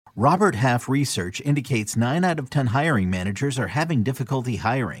Robert Half research indicates 9 out of 10 hiring managers are having difficulty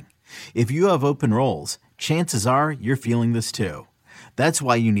hiring. If you have open roles, chances are you're feeling this too. That's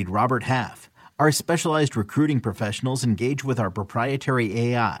why you need Robert Half. Our specialized recruiting professionals engage with our proprietary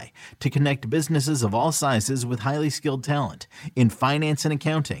AI to connect businesses of all sizes with highly skilled talent in finance and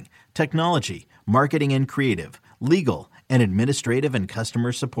accounting, technology, marketing and creative, legal, and administrative and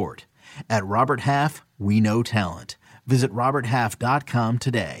customer support. At Robert Half, we know talent. Visit roberthalf.com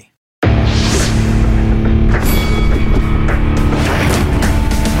today.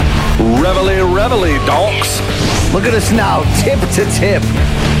 Reveille, donks. Look at us now, tip to tip.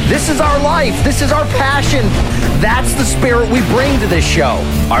 This is our life. This is our passion. That's the spirit we bring to this show.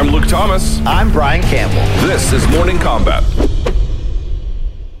 I'm Luke Thomas. I'm Brian Campbell. This is Morning Combat.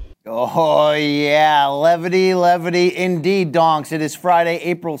 Oh, yeah. Levity, indeed, donks. It is Friday,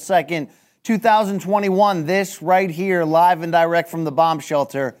 April 2nd, 2021. This right here, live and direct from the bomb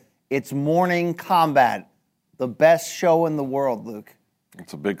shelter. It's Morning Combat, the best show in the world, Luke.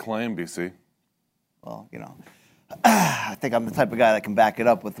 It's a big claim, BC. Well, you know, I think I'm the type of guy that can back it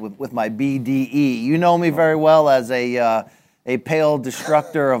up with my BDE. You know me very well as a pale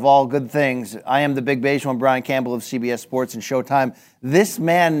destructor of all good things. I am the big beige one, Brian Campbell of CBS Sports and Showtime. This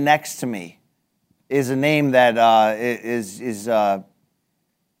man next to me is a name that is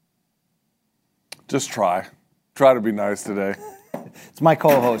Just try. Try to be nice today. It's my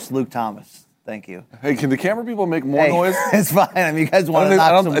co-host, Luke Thomas. Thank you. Hey, can the camera people make more noise? It's fine. I mean, you guys want to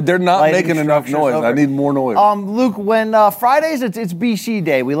knock some they're not making enough noise. Over. I need more noise. Luke, when Fridays, it's BC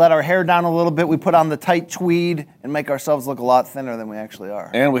Day. We let our hair down a little bit. We put on the tight tweed and make ourselves look a lot thinner than we actually are.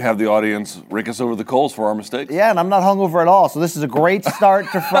 And we have the audience rake us over the coals for our mistakes. Yeah, and I'm not hungover at all. So this is a great start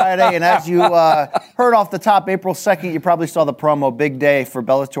to Friday. And as you heard off the top, April 2nd, you probably saw the promo. Big day for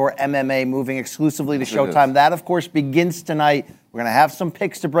Bellator MMA moving exclusively to Showtime. That, of course, begins tonight. We're going to have some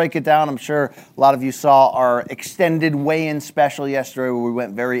picks to break it down. I'm sure a lot of you saw our extended weigh-in special yesterday where we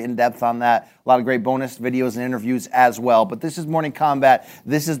went very in-depth on that. A lot of great bonus videos and interviews as well. But this is Morning Combat.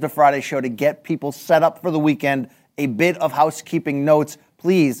 This is the Friday show to get people set up for the weekend. A bit of housekeeping notes.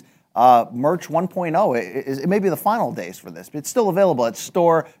 Please, merch 1.0. It may be the final days for this, but it's still available at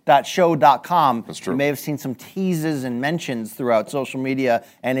store.show.com. That's true. You may have seen some teases and mentions throughout social media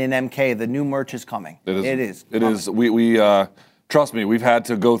and in MK. The new merch is coming. It is. We trust me, we've had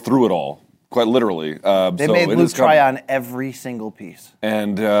to go through it all, quite literally. They made Luke try on every single piece,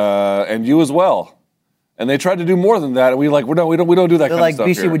 and you as well. And they tried to do more than that, and we don't do that kind of stuff.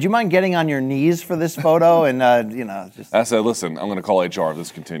 BC, here. would you mind getting on your knees for this photo? And just. I said, listen, I'm going to call HR if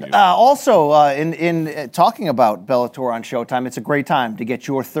this continues. Also, in talking about Bellator on Showtime, it's a great time to get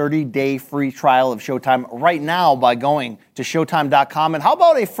your 30-day free trial of Showtime right now by going to Showtime.com. And how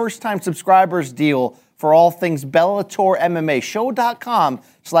about a first-time subscribers deal for all things Bellator MMA? Show.com/Bellator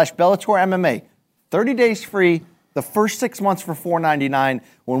MMA. 30 days free. The first 6 months for $4.99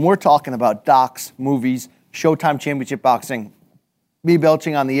 when we're talking about docs, movies, Showtime Championship Boxing, me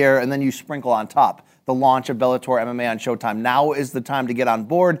belching on the air, and then you sprinkle on top the launch of Bellator MMA on Showtime. Now is the time to get on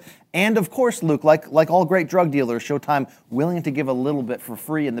board. And, of course, Luke, like all great drug dealers, Showtime willing to give a little bit for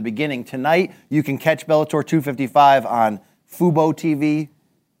free in the beginning. Tonight, you can catch Bellator 255 on Fubo TV,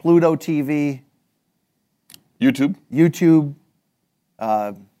 Pluto TV, YouTube,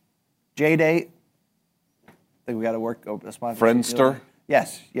 J-Date. I think we got to work a spot. Friendster.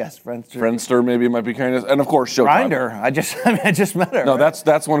 Yes, Friendster. Friendster maybe might be kind of, and of course Showtime. Grindr. I just met her. No,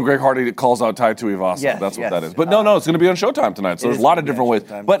 that's when Greg Hardy calls out Tai Tuivasa. Yes, that's what that is. But no, it's going to be on Showtime tonight. So there's a lot of different ways.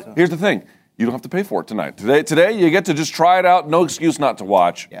 But here's the thing. You don't have to pay for it tonight. Today you get to just try it out. No excuse not to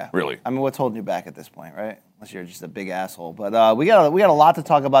watch. Yeah. Really. I mean, what's holding you back at this point, right? Unless you're just a big asshole. But we got a lot to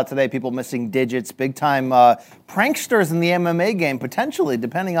talk about today. People missing digits, big time pranksters in the MMA game, potentially,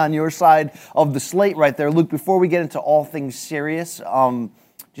 depending on your side of the slate right there. Luke, before we get into all things serious,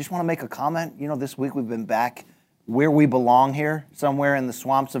 just want to make a comment. You know, this week we've been back where we belong here, somewhere in the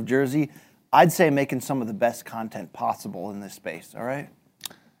swamps of Jersey. I'd say making some of the best content possible in this space, all right?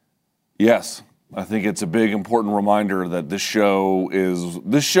 Yes. I think it's a big, important reminder that this show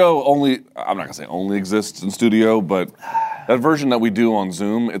only, I'm not going to say only exists in studio, but that version that we do on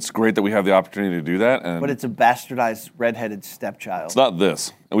Zoom, it's great that we have the opportunity to do that. But it's a bastardized, redheaded stepchild. It's not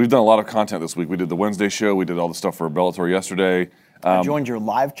this. And we've done a lot of content this week. We did the Wednesday show. We did all the stuff for Bellator yesterday. I joined your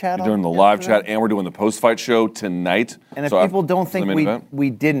live chat. We're doing the live chat, and we're doing the post-fight show tonight. And if people don't think we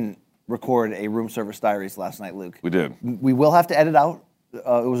didn't record a Room Service Diaries last night, Luke. We did. We will have to edit out. It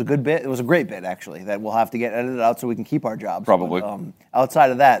was a good bit. It was a great bit, actually, that we'll have to get edited out so we can keep our jobs. Probably. But,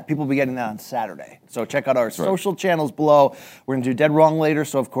 outside of that, people will be getting that on Saturday. So check out our social channels below. We're going to do Dead Wrong later.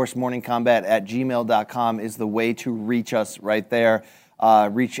 So, of course, morningcombat@gmail.com is the way to reach us right there.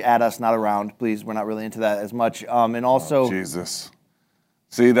 reach at us, not around, please. We're not really into that as much. And also, Jesus.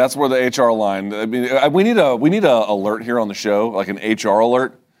 See, that's where the HR line. I mean, we need a alert here on the show, like an HR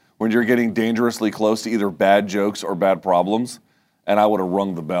alert, when you're getting dangerously close to either bad jokes or bad problems. And I would have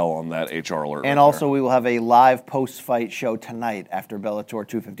rung the bell on that HR alert. And also, we will have a live post-fight show tonight after Bellator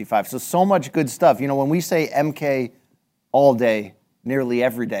 255. So much good stuff. You know, when we say MK all day, nearly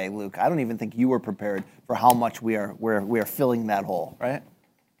every day, Luke, I don't even think you were prepared for how much we are filling that hole, right?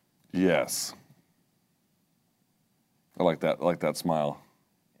 Yes. I like that. I like that smile.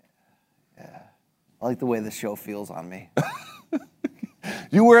 I like the way the show feels on me.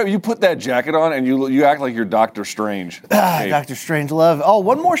 You put that jacket on and you act like you're Doctor Strange. Dr. Strangelove. Oh,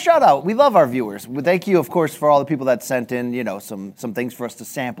 one more shout out. We love our viewers. Thank you, of course, for all the people that sent in, you know, some things for us to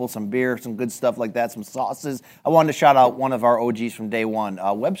sample, some beer, some good stuff like that, some sauces. I wanted to shout out one of our OGs from day one,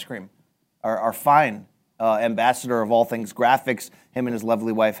 WebScream, our fine ambassador of all things graphics. Him and his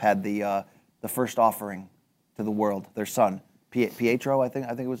lovely wife had the first offering to the world, their son. Pietro, I think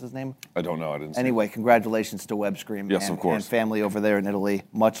it was his name. I don't know. I didn't see. Anyway, congratulations to WebScream and family over there in Italy.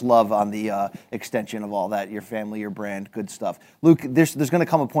 Much love on the extension of all that. Your family, your brand, good stuff. Luke, there's going to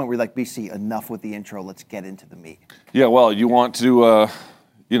come a point where you're like, BC, enough with the intro. Let's get into the meat. Yeah, well, you want to,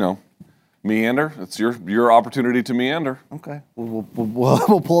 meander. It's your opportunity to meander. Okay,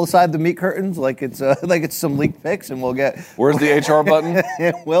 we'll pull aside the meat curtains like it's some leaked pics, and we'll get. Where's the HR button?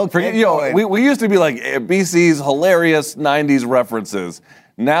 We used to be like BC's hilarious '90s references.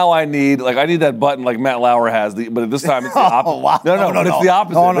 Now I need that button like Matt Lauer has, but this time it's the opposite. Oh, wow. No, it's the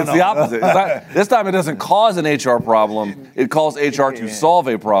opposite. It's the opposite. This time it doesn't cause an HR problem. It calls HR to solve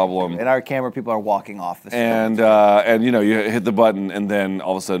a problem. And our camera people are walking off. And you hit the button, and then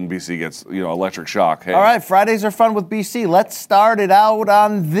all of a sudden BC gets electric shock. Hey. All right, Fridays are fun with BC. Let's start it out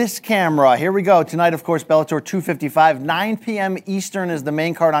on this camera. Here we go. Tonight, of course, Bellator 255, 9 p.m. Eastern is the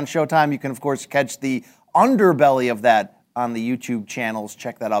main card on Showtime. You can, of course, catch the underbelly of that on the YouTube channels.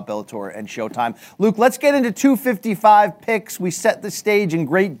 Check that out, Bellator and Showtime. Luke, let's get into 255 picks. We set the stage in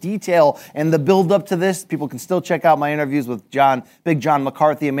great detail and the build up to this. People can still check out my interviews with Big John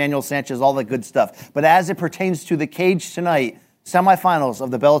McCarthy, Emmanuel Sanchez, all that good stuff. But as it pertains to the cage tonight, semifinals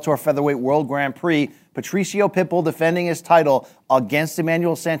of the Bellator Featherweight World Grand Prix, Patricio Pitbull defending his title against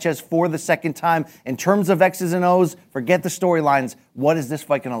Emmanuel Sanchez for the second time. In terms of X's and O's, forget the storylines. What is this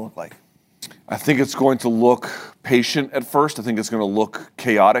fight going to look like? I think it's going to look patient at first. I think it's going to look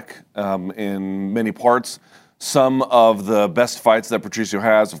chaotic in many parts. Some of the best fights that Patricio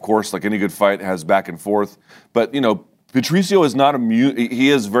has, of course, like any good fight, has back and forth. But, Patricio is not immune. He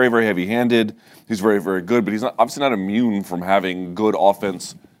is very, very heavy-handed. He's very, very good, but he's obviously not immune from having good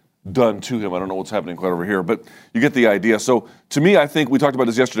offense done to him. I don't know what's happening quite over here, but you get the idea. So to me, I think we talked about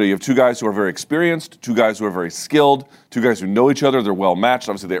this yesterday. You have two guys who are very experienced, two guys who are very skilled, two guys who know each other. They're well matched.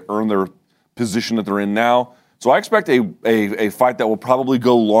 Obviously, they earn their position that they're in now. So I expect a fight that will probably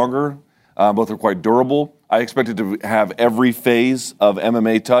go longer. Both are quite durable. I expect it to have every phase of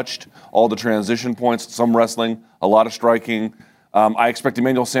MMA touched, all the transition points, some wrestling, a lot of striking. I expect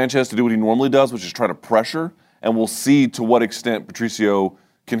Emmanuel Sanchez to do what he normally does, which is try to pressure, and we'll see to what extent Patricio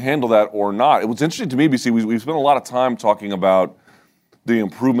can handle that or not. It was interesting to me, BC, we've spent a lot of time talking about the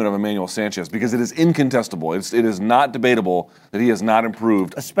improvement of Emmanuel Sanchez because it is incontestable. It is not debatable that he has not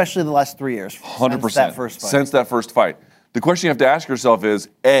improved. Especially the last 3 years. 100%. Since that first fight. The question you have to ask yourself is,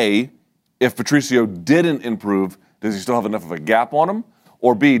 A, if Patricio didn't improve, does he still have enough of a gap on him?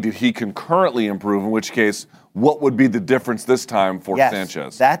 Or B, did he concurrently improve, in which case, what would be the difference this time for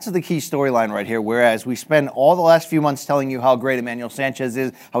Sanchez? That's the key storyline right here, whereas we spend all the last few months telling you how great Emmanuel Sanchez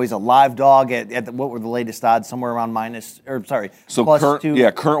is, how he's a live dog at what were the latest odds, somewhere around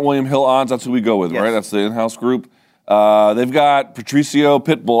 +2. Current William Hill odds, that's who we go with, right? That's the in-house group. They've got Patricio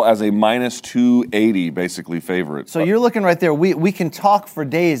Pitbull as a -280, basically, favorite. So you're looking right there. We can talk for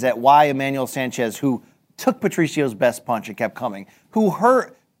days at why Emmanuel Sanchez, who took Patricio's best punch and kept coming, who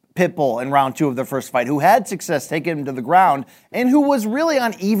hurt Pitbull in round 2 of their first fight, who had success taking him to the ground, and who was really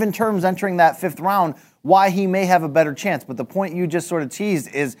on even terms entering that 5th round, why he may have a better chance. But the point you just sort of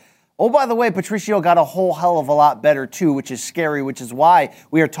teased is, oh, by the way, Patricio got a whole hell of a lot better too, which is scary, which is why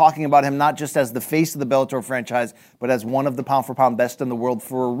we are talking about him not just as the face of the Bellator franchise, but as one of the pound-for-pound best in the world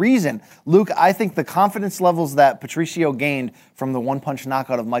for a reason. Luke, I think the confidence levels that Patricio gained from the one-punch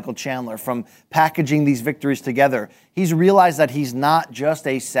knockout of Michael Chandler, from packaging these victories together, he's realized that he's not just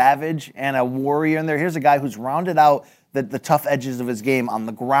a savage and a warrior in there. Here's a guy who's rounded out the tough edges of his game on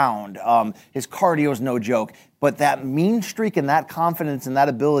the ground. His cardio is no joke. But that mean streak and that confidence and that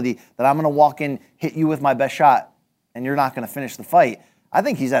ability that I'm going to walk in, hit you with my best shot, and you're not going to finish the fight, I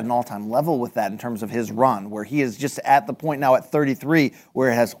think he's at an all-time level with that in terms of his run, where he is just at the point now at 33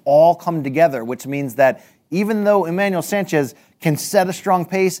 where it has all come together, which means that even though Emmanuel Sanchez can set a strong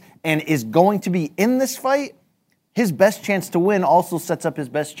pace and is going to be in this fight, his best chance to win also sets up his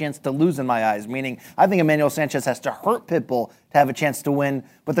best chance to lose in my eyes, meaning I think Emmanuel Sanchez has to hurt Pitbull to have a chance to win,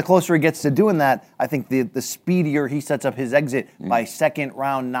 but the closer he gets to doing that, I think the speedier he sets up his exit by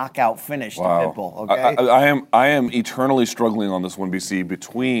second-round knockout finish to Pitbull. Okay? I am eternally struggling on this one, BC,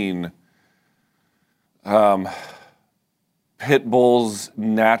 between Pitbull's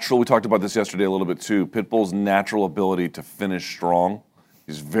natural, we talked about this yesterday a little bit too, Pitbull's natural ability to finish strong.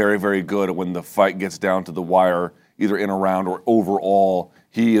 He's very, very good at when the fight gets down to the wire, either in a round or overall.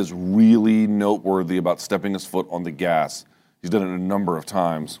 He is really noteworthy about stepping his foot on the gas. He's done it a number of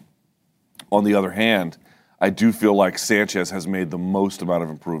times. On the other hand, I do feel like Sanchez has made the most amount of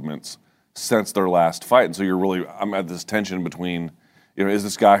improvements since their last fight. And so I'm at this tension between, is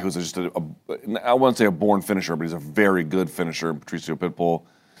this guy who's just I wouldn't say a born finisher, but he's a very good finisher, Patricio Pitbull,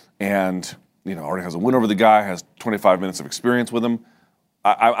 and, already has a win over the guy, has 25 minutes of experience with him.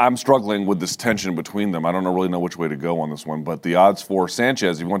 I'm struggling with this tension between them. I don't really know which way to go on this one, but the odds for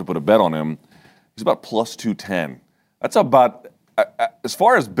Sanchez, if you want to put a bet on him, he's about plus 210. That's about, as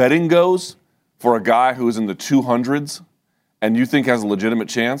far as betting goes, for a guy who is in the 200s and you think has a legitimate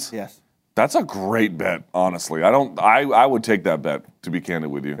chance. Yes. That's a great bet, honestly. I would take that bet, to be candid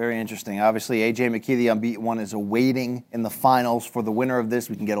with you. Very interesting. Obviously, AJ McKee, the unbeaten one, is awaiting in the finals for the winner of this.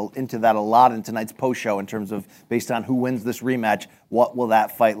 We can get into that a lot in tonight's post show in terms of based on who wins this rematch, what will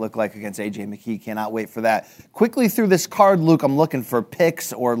that fight look like against AJ McKee? Cannot wait for that. Quickly through this card, Luke, I'm looking for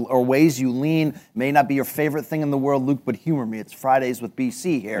picks or ways you lean. May not be your favorite thing in the world, Luke, but humor me. It's Fridays with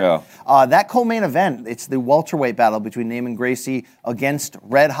BC here. Yeah. That co-main event, it's the welterweight battle between Neiman Gracie against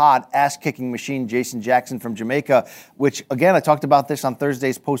red-hot ass-kicking machine Jason Jackson from Jamaica, which, again, I talked about this on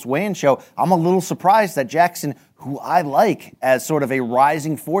Thursday's post-weigh-in show. I'm a little surprised that Jackson, who I like as sort of a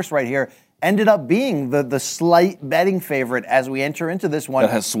rising force right here, ended up being the slight betting favorite as we enter into this one.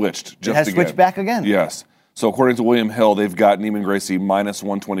 That has switched. Switched back again. Yes. So according to William Hill, they've got Neiman Gracie minus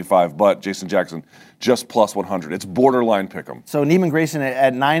 125, but Jason Jackson just plus 100. It's borderline pick'em. So Neiman Gracie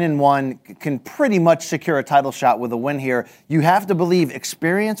at 9-1 can pretty much secure a title shot with a win here. You have to believe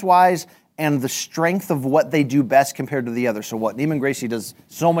experience-wise and the strength of what they do best compared to the other. So what Neiman Gracie does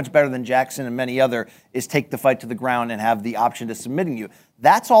so much better than Jackson and many other is take the fight to the ground and have the option to submitting you.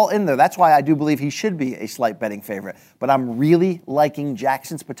 That's all in there. That's why I do believe he should be a slight betting favorite. But I'm really liking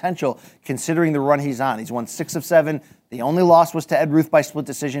Jackson's potential considering the run he's on. He's won 6 of 7. The only loss was to Ed Ruth by split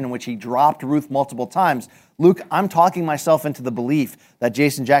decision in which he dropped Ruth multiple times. Luke, I'm talking myself into the belief that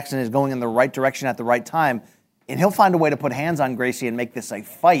Jason Jackson is going in the right direction at the right time, and he'll find a way to put hands on Gracie and make this a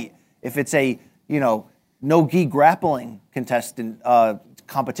fight. If it's a, no-gi grappling contestant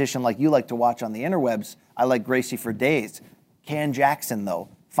competition like you like to watch on the interwebs, I like Gracie for days. Can Jackson, though,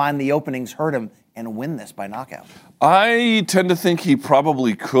 find the openings, hurt him, and win this by knockout? I tend to think he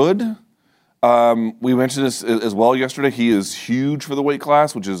probably could. We mentioned this as well yesterday. He is huge for the weight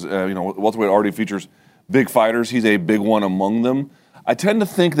class, which is, welterweight already features big fighters. He's a big one among them. I tend to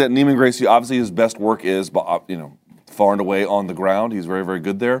think that Neiman Gracie, obviously his best work is, far and away on the ground. He's very, very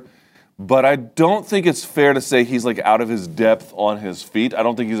good there. But I don't think it's fair to say he's out of his depth on his feet. I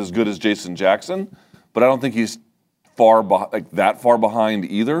don't think he's as good as Jason Jackson, but I don't think he's that far behind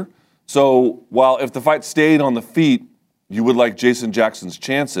either. So while if the fight stayed on the feet, you would like Jason Jackson's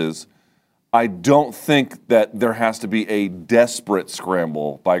chances, I don't think that there has to be a desperate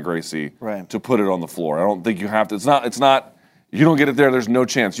scramble by Gracie to put it on the floor. I don't think you have to. It's not. You don't get it there. There's no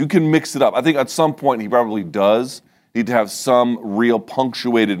chance. You can mix it up. I think at some point he probably does need to have some real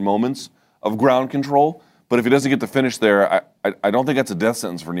punctuated moments of ground control. But if he doesn't get the finish there, I don't think that's a death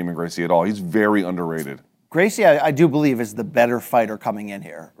sentence for Neiman Gracie at all. He's very underrated. Gracie, I do believe, is the better fighter coming in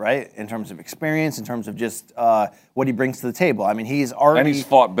here, right? In terms of experience, in terms of just what he brings to the table. I mean, he's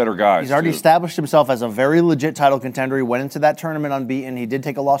fought better guys. He's already established himself as a very legit title contender. He went into that tournament unbeaten. He did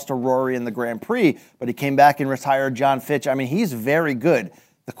take a loss to Rory in the Grand Prix, but he came back and retired John Fitch. I mean, he's very good.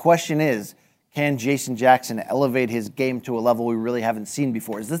 The question is, can Jason Jackson elevate his game to a level we really haven't seen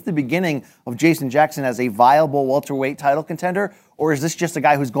before? Is this the beginning of Jason Jackson as a viable welterweight title contender, or is this just a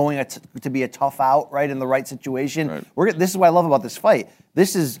guy who's going to be a tough out, right, in the right situation? Right. This is what I love about this fight.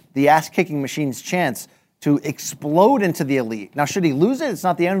 This is the ass-kicking machine's chance to explode into the elite. Now, should he lose it, it's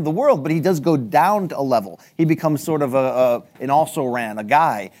not the end of the world, but he does go down to a level. He becomes sort of an also-ran, a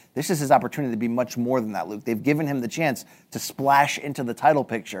guy. This is his opportunity to be much more than that, Luke. They've given him the chance to splash into the title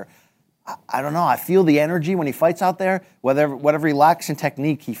picture. I don't know. I feel the energy when he fights out there. Whatever he lacks in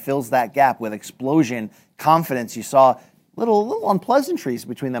technique, he fills that gap with explosion, confidence. You saw little unpleasantries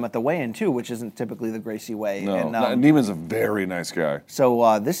between them at the weigh-in too, which isn't typically the Gracie way. No, And, Neiman's a very nice guy.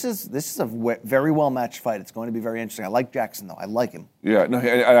 so this is a very well matched fight. It's going to be very interesting. I like Jackson though. I like him. Yeah, no,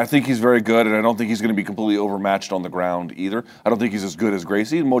 I think he's very good, and I don't think he's going to be completely overmatched on the ground either. I don't think he's as good as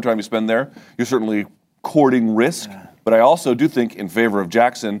Gracie. The more time you spend there, you're certainly courting risk. But I also do think in favor of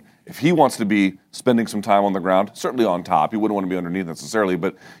Jackson, if he wants to be spending some time on the ground, certainly on top, he wouldn't want to be underneath necessarily.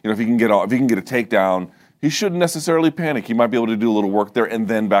 But if he can get a takedown, he shouldn't necessarily panic. He might be able to do a little work there and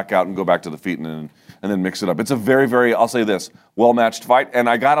then back out and go back to the feet and then mix it up. It's a very, very, I'll say this, well-matched fight. And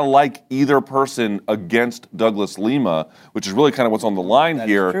I got to like either person against Douglas Lima, which is really kind of what's on the line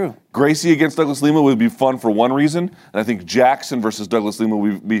here. Is true. Gracie against Douglas Lima would be fun for one reason. And I think Jackson versus Douglas Lima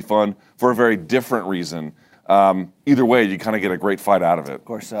would be fun for a very different reason. Either way, you kind of get a great fight out of it. Of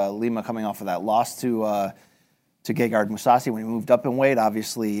course, Lima coming off of that loss to Gegard Mousasi when he moved up in weight.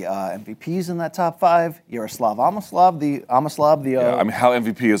 Obviously, MVPs in that top 5. Yaroslav Amosov, how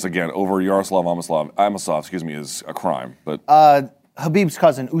MVP is again over Yaroslav Amosov, is a crime. But Khabib's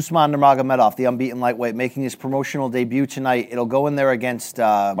cousin, Usman Nurmagomedov, the unbeaten lightweight, making his promotional debut tonight. It'll go in there against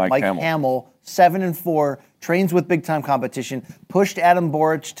Mike Hamill, 7-4, trains with big-time competition, pushed Adam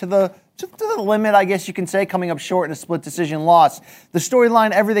Boric to the limit, I guess you can say, coming up short in a split decision loss. The storyline,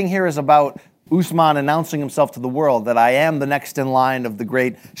 everything here is about Usman announcing himself to the world that I am the next in line of the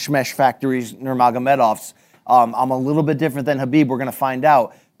great Shmesh Factory's Nurmagomedovs. I'm a little bit different than Khabib, we're going to find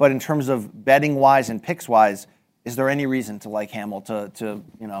out. But in terms of betting-wise and picks-wise, is there any reason to like Hamill to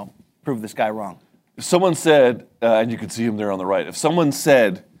prove this guy wrong? If someone said, and you can see him there on the right, if someone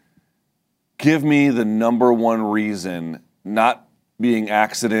said, give me the number one reason, not being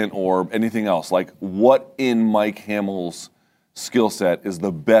accident or anything else, like what in Mike Hamill's skill set is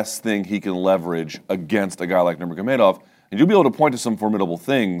the best thing he can leverage against a guy like Nurmagomedov, and you'll be able to point to some formidable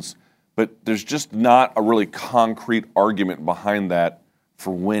things, but there's just not a really concrete argument behind that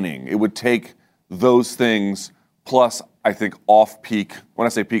for winning. It would take those things plus, I think, off-peak. When I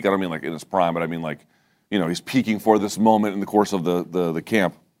say peak, I don't mean like in his prime, but I mean like, he's peaking for this moment in the course of the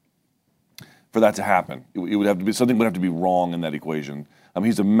camp. For that to happen, it would have to be something would have to be wrong in that equation.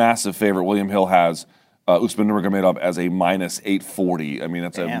 He's a massive favorite. William Hill has Usman Nurmagomedov as a minus 840. I mean,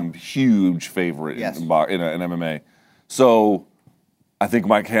 that's a huge favorite in MMA. So I think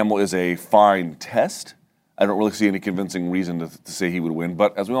Mike Hamill is a fine test. I don't really see any convincing reason to say he would win.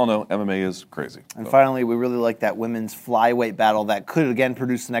 But as we all know, MMA is crazy. And finally, we really like that women's flyweight battle that could again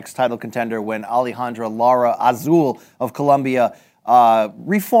produce the next title contender when Alejandra Lara Azul of Colombia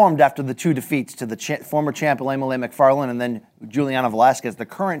reformed after the 2 defeats to the former champ Ilima-Lei Macfarlane and then Juliana Velasquez, the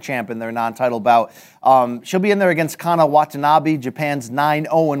current champ in their non-title bout. She'll be in there against Kana Watanabe, Japan's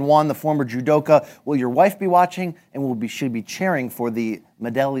 9-0-1, the former judoka. Will your wife be watching and should be cheering for the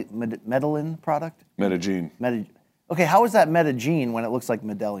Medellin product? Medellin. Okay, how is that Medellin when it looks like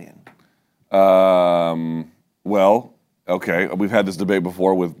Medallion? Well, okay, we've had this debate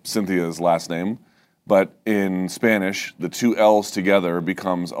before with Cynthia's last name. But in Spanish, the 2 L's together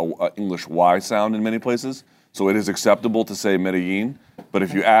becomes an English Y sound in many places. So it is acceptable to say Medellin. But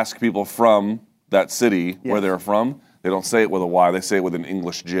if you ask people from that city where they're from, they don't say it with a Y. They say it with an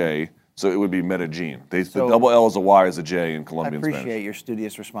English J. So it would be Medellin. The double L is a Y is a J in Colombian Spanish. I appreciate your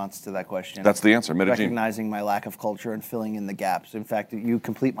studious response to that question. That's the answer, Medellin. Recognizing my lack of culture and filling in the gaps. In fact, you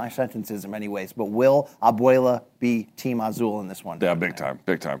complete my sentences in many ways. But will Abuela be Team Azul in this one? Yeah, big time.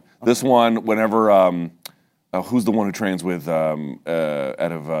 Okay. This one, whenever, who's the one who trains with, out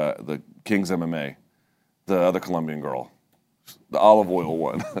of the King's MMA? The other Colombian girl. The olive oil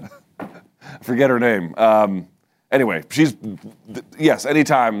one. Forget her name. Anyway, yes,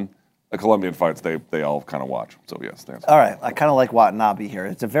 anytime a Colombian fights, they all kind of watch. So, yes, the answer. All right, I kind of like Watanabe here.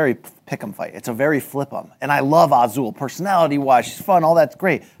 It's a very pick-em fight. It's a very flip-em. And I love Azul. Personality-wise, she's fun, all that's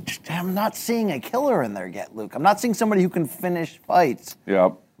great. Just, I'm not seeing a killer in there yet, Luke. I'm not seeing somebody who can finish fights.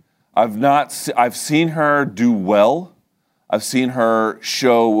 Yeah. I've seen her do well. I've seen her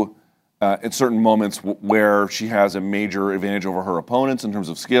show in certain moments where she has a major advantage over her opponents in terms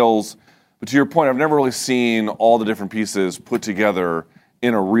of skills. But to your point, I've never really seen all the different pieces put together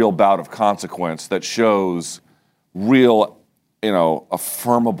in a real bout of consequence that shows real,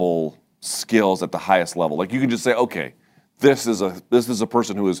 affirmable skills at the highest level. Like you can just say, okay, this is a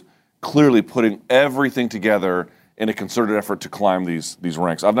person who is clearly putting everything together in a concerted effort to climb these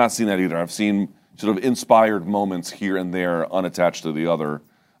ranks. I've not seen that either. I've seen sort of inspired moments here and there, unattached to the other.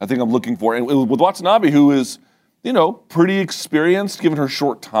 I think I'm looking for, and with Watanabe, who is, pretty experienced given her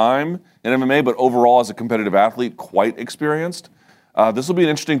short time in MMA, but overall as a competitive athlete, quite experienced. This will be an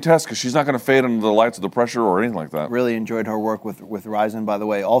interesting test because she's not going to fade under the lights of the pressure or anything like that. Really enjoyed her work with Rizin, by the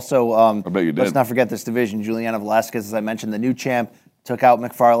way. Also, I bet you did. Let's not forget this division. Juliana Velasquez, as I mentioned, the new champ, took out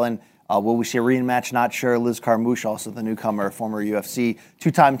McFarlane. Will we see a rematch? Not sure. Liz Carmouche, also the newcomer, former UFC,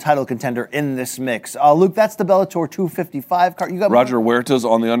 two-time title contender in this mix. Luke, that's the Bellator 255 card. You got Roger Huerta's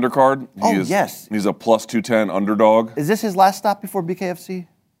on the undercard. Yes. He's a plus 210 underdog. Is this his last stop before BKFC?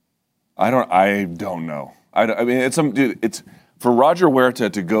 I don't know. I mean, it's for Roger Huerta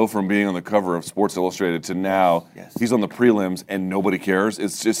to go from being on the cover of Sports Illustrated to now he's on the prelims and nobody cares.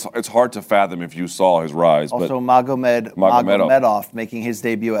 It's hard to fathom if you saw his rise. Also, Magomedov making his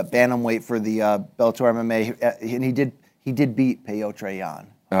debut at bantamweight for the Bellator MMA, and he did beat Petr Yan.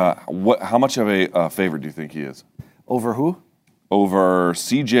 How much of a favorite do you think he is? Over who? Over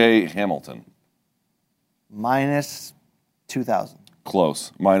C.J. Hamilton. Minus 2,000.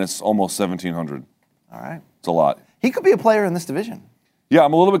 Close. Minus almost 1,700. All right. It's a lot. He could be a player in this division. Yeah,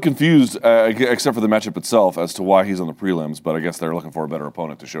 I'm a little bit confused, except for the matchup itself, as to why he's on the prelims. But I guess they're looking for a better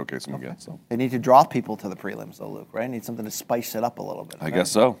opponent to showcase him against. So. They need to draw people to the prelims, though, Luke, right? Need something to spice it up a little bit. I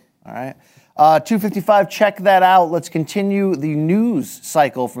guess so. All right. 255, check that out. Let's continue the news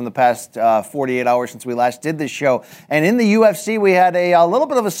cycle from the past 48 hours since we last did this show. And in the UFC, we had a little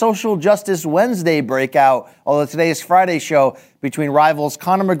bit of a Social Justice Wednesday breakout, although today is Friday's show, between rivals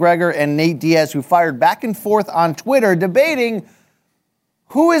Conor McGregor and Nate Diaz, who fired back and forth on Twitter debating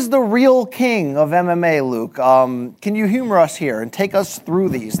who is the real king of MMA, Luke. Can you humor us here and take us through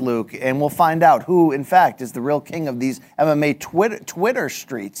these, Luke, and we'll find out who, in fact, is the real king of these MMA Twitter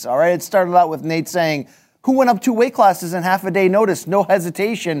streets, all right? It started out with Nate saying, who went up 2 weight classes in half a day notice, no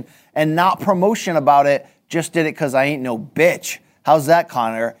hesitation, and not promotion about it, just did it because I ain't no bitch. How's that,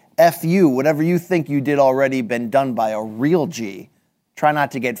 Conor? F you, whatever you think you did already been done by a real G. Try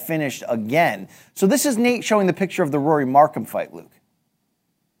not to get finished again. So this is Nate showing the picture of the Rory Markham fight, Luke.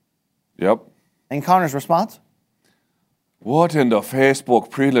 Yep. And Conor's response? What in the Facebook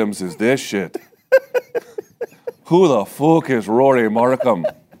prelims is this shit? Who the fuck is Rory Markham?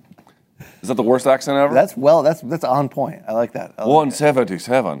 Is that the worst accent ever? That's on point. I like that.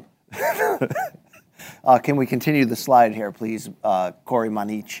 177. Can we continue the slide here, please, Corey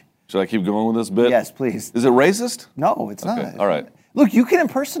Manich? Should I keep going with this bit? Yes, please. Is it racist? No, it's Okay, not. all right. Look, you can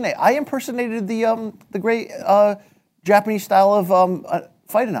impersonate. I impersonated the great Japanese style of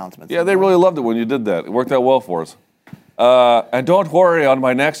fight announcements. Yeah, they really loved it when you did that. It worked out well for us. And don't worry on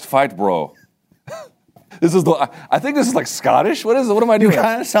my next fight, bro. I think this is like Scottish. What is it? What am I doing? You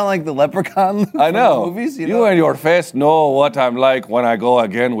kind of sound like the leprechaun I know. from the movies. You and your face know what I'm like when I go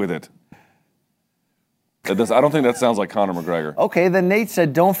again with it. I don't think that sounds like Conor McGregor. Okay, then Nate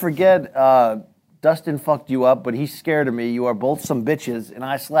said, don't forget, Dustin fucked you up, but he's scared of me. You are both some bitches. And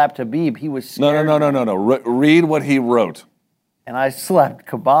I slapped Khabib. He was scared. No. Read what he wrote. And I slapped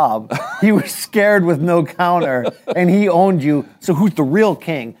Kebab. He was scared with no counter, and he owned you. So who's the real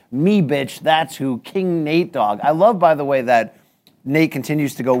king? Me, bitch. That's who. King Nate Dogg. I love, by the way, that Nate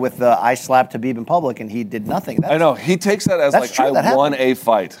continues to go with the I slapped Khabib in public, and he did nothing. I know. He takes that as like, I won a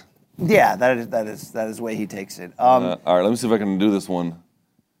fight. Yeah, that is the way he takes it. All right, let me see if I can do this one.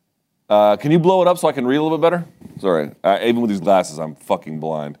 Can you blow it up so I can read a little bit better? Sorry. Even with these glasses, I'm fucking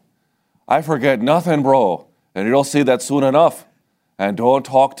blind. I forget nothing, bro. And you'll see that soon enough. And don't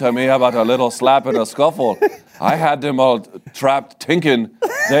talk to me about a little slap and a scuffle. I had them all trapped thinking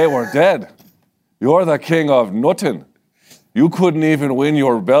they were dead. You're the king of nothing. You couldn't even win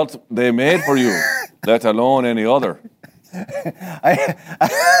your belt they made for you, let alone any other.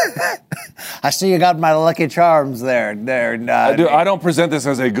 I see you got my lucky charms there. I don't present this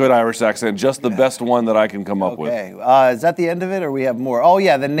as a good Irish accent, just the best one that I can come up with. Okay. Is that the end of it, or we have more? Oh,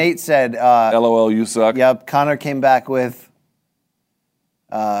 yeah, then Nate said... LOL, you suck. Yep, Conor came back with...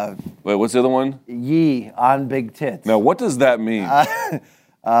 Wait, what's the other one? Yee on big tits. Now, what does that mean?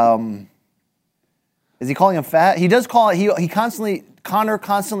 Is he calling him fat? He does call it. Conor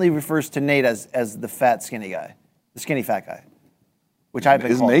constantly refers to Nate as the fat skinny guy, the skinny fat guy, which I've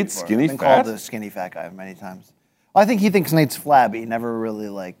been. Is called Nate before. skinny I've been fat? called the skinny fat guy many times. I think he thinks Nate's flabby, never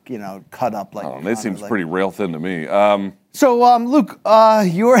really cut up like. Oh, Nate seems pretty rail thin to me. So, Luke, I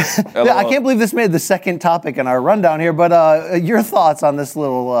can't believe this made the second topic in our rundown here, but your thoughts on this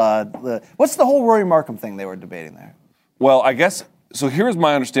little, what's the whole Rory Markham thing they were debating there? Well, I guess, so here's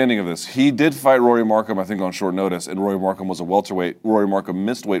my understanding of this. He did fight Rory Markham, I think, on short notice, and Rory Markham was a welterweight. Rory Markham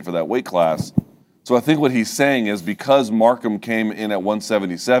missed weight for that weight class. So I think what he's saying is because Markham came in at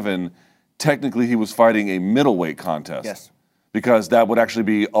 177, technically he was fighting a middleweight contest. Yes. Because that would actually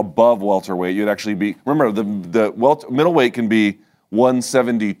be above welterweight. You'd actually be, remember, the middleweight can be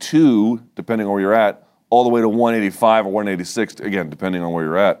 172, depending on where you're at, all the way to 185 or 186, again, depending on where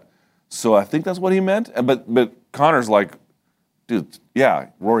you're at. So I think that's what he meant. But Conor's like, dude, yeah,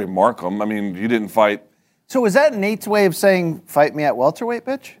 Rory Markham. I mean, you didn't fight. So is that Nate's way of saying, fight me at welterweight,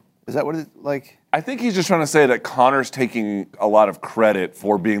 bitch? Is that what it's like? I think he's just trying to say that Conor's taking a lot of credit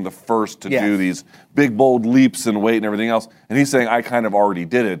for being the first to do these big, bold leaps in weight and everything else. And he's saying, I kind of already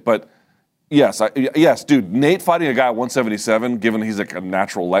did it. But yes, dude, Nate fighting a guy at 177, given he's like a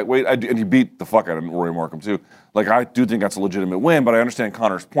natural lightweight, and he beat the fuck out of Rory Markham too. Like, I do think that's a legitimate win, but I understand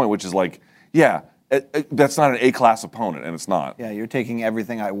Conor's point, which is like, that's not an A-class opponent, and it's not. Yeah, you're taking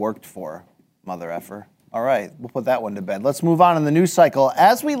everything I worked for, mother effer. All right, we'll put that one to bed. Let's move on in the news cycle.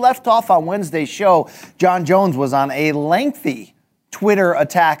 As we left off on Wednesday's show, Jon Jones was on a lengthy Twitter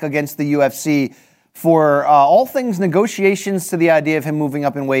attack against the UFC for all things negotiations to the idea of him moving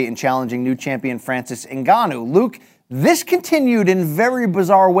up in weight and challenging new champion Francis Ngannou. Luke, this continued in very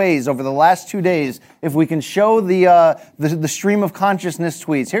bizarre ways over the last 2 days. If we can show the stream of consciousness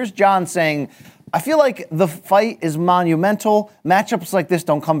tweets. Here's Jon saying, I feel like the fight is monumental. Matchups like this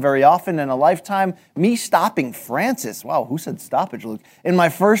don't come very often in a lifetime. Me stopping Francis, wow, who said stoppage, Luke? In my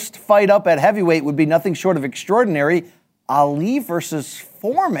first fight up at heavyweight would be nothing short of extraordinary. Ali versus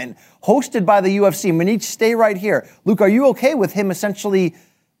Foreman, hosted by the UFC. Manich, stay right here. Luke, are you okay with him essentially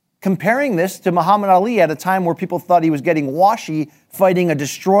comparing this to Muhammad Ali at a time where people thought he was getting washy, fighting a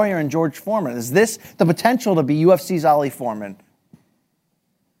destroyer in George Foreman? Is this the potential to be UFC's Ali Foreman?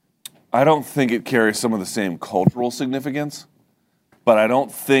 I don't think it carries some of the same cultural significance, but I don't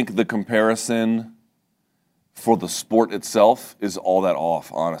think the comparison for the sport itself is all that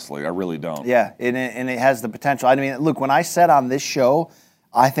off, honestly. I really don't. Yeah, and it has the potential. I mean, look, when I said on this show,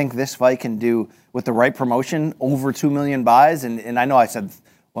 I think this fight can do, with the right promotion, over 2 million buys, and I know I said,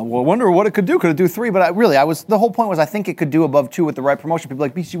 well, I wonder what it could do. Could it do 3? But the whole point was I think it could do above 2 with the right promotion. People are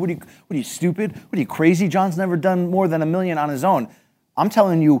like, BC, what are you, stupid? What are you, crazy? John's never done more than 1 million on his own. I'm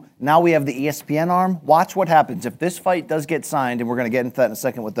telling you, now we have the ESPN arm. Watch what happens. If this fight does get signed, and we're going to get into that in a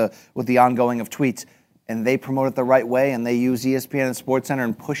second with the ongoing of tweets, and they promote it the right way, and they use ESPN and SportsCenter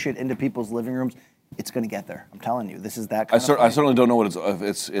and push it into people's living rooms, it's going to get there. I'm telling you, this is that kind of fight. I certainly don't know what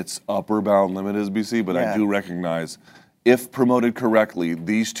its upper bound limit is, BC, but I do recognize, if promoted correctly,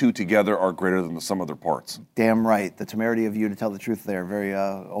 these two together are greater than the sum of their parts. Damn right. The temerity of you to tell the truth there. Very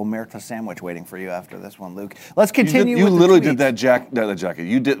omerta sandwich waiting for you after this one, Luke. Let's continue with the tweets. You literally did that jacket.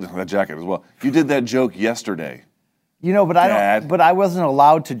 You did that jacket as well. You did that joke yesterday. You know, but I wasn't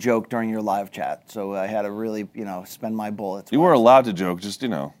allowed to joke during your live chat, so I had to really, spend my bullets. You were allowed to joke, just.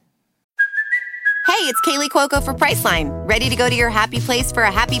 Hey, it's Kaylee Cuoco for Priceline. Ready to go to your happy place for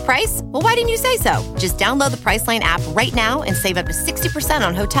a happy price? Well, why didn't you say so? Just download the Priceline app right now and save up to 60%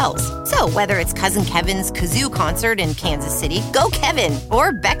 on hotels. So whether it's Cousin Kevin's Kazoo Concert in Kansas City, go Kevin,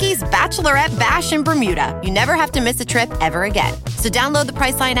 or Becky's Bachelorette Bash in Bermuda, you never have to miss a trip ever again. So download the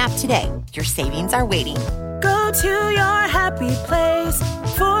Priceline app today. Your savings are waiting. Go to your happy place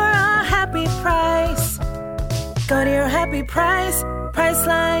for a happy price. Go to your happy price,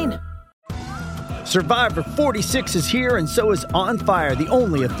 Priceline. Survivor 46 is here, and so is On Fire, the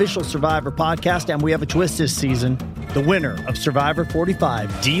only official Survivor podcast, and we have a twist this season. The winner of Survivor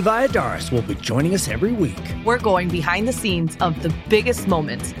 45, Dee Valladares, will be joining us every week. We're going behind the scenes of the biggest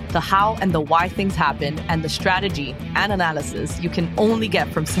moments, the how and the why things happen, and the strategy and analysis you can only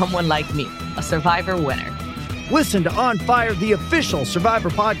get from someone like me, a Survivor winner. Listen to On Fire, the official Survivor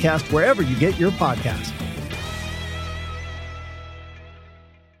podcast, wherever you get your podcast.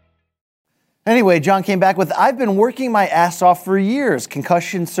 Anyway, Jon came back with, I've been working my ass off for years.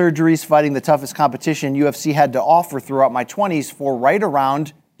 Concussion surgeries, fighting the toughest competition UFC had to offer throughout my 20s for right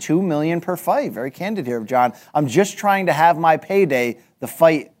around $2 million per fight. Very candid here, Jon. I'm just trying to have my payday. The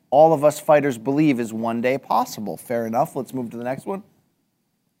fight all of us fighters believe is one day possible. Fair enough. Let's move to the next one.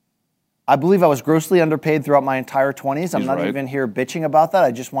 I believe I was grossly underpaid throughout my entire 20s. I'm not even here bitching about that.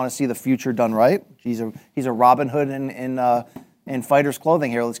 I just want to see the future done right. He's a Robin Hood in fighter's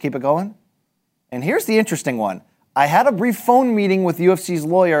clothing here. Let's keep it going. And here's the interesting one. I had a brief phone meeting with UFC's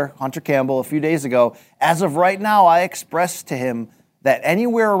lawyer, Hunter Campbell, a few days ago. As of right now, I expressed to him that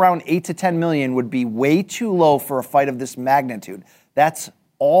anywhere around 8 to 10 million would be way too low for a fight of this magnitude. That's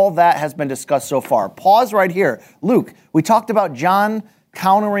all that has been discussed so far. Pause right here. Luke, we talked about Jon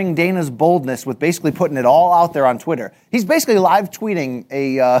countering Dana's boldness with basically putting it all out there on Twitter. He's basically live tweeting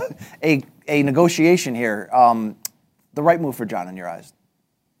a negotiation here. The right move for Jon in your eyes?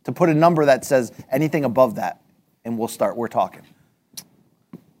 To put a number that says anything above that, and we're talking.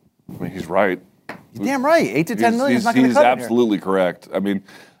 I mean, he's right. You're damn right. 8 to 10 million is not going to cut it. He's absolutely correct. I mean,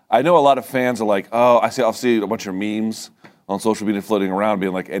 I know a lot of fans are like, oh, I'll see a bunch of memes on social media floating around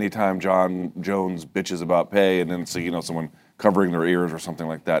being like, anytime John Jones bitches about pay and then someone covering their ears or something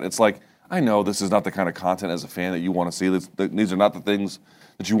like that. It's like, I know this is not the kind of content as a fan that you want to see. These are not the things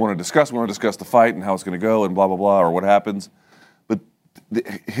that you want to discuss. We want to discuss the fight and how it's going to go and blah, blah, blah, or what happens. But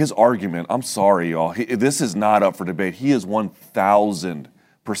his argument, I'm sorry, y'all, this is not up for debate. He is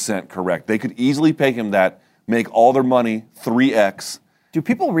 1,000% correct. They could easily pay him that, make all their money 3x. Do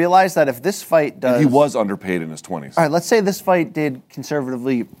people realize that if this fight does... And he was underpaid in his 20s. All right, let's say this fight did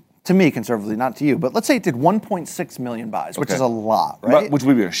conservatively, to me conservatively, not to you, but let's say it did 1.6 million buys, which is a lot, right? Which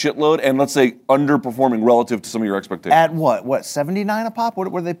would be a shitload, and let's say underperforming relative to some of your expectations. At what, 79 a pop?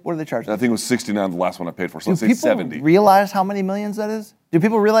 What are they charging? I think it was 69 the last one I paid for, so let's say Do people 70. realize how many millions that is? Do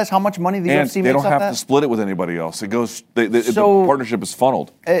people realize how much money the UFC makes off that? They don't have to split it with anybody else. It goes. The partnership is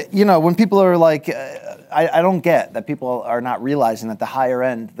funneled. When people are like, I don't get that people are not realizing that the higher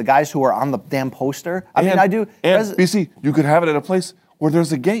end, the guys who are on the damn poster. I do. And BC, you could have it at a place where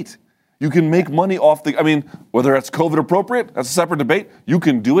there's a gate. You can make money off whether that's COVID appropriate, that's a separate debate. You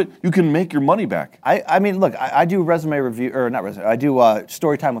can do it. You can make your money back. Look, I do resume review, or not resume, I do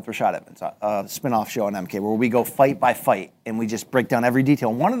Story Time with Rashad Evans, a spin-off show on MK, where we go fight by fight, and we just break down every detail.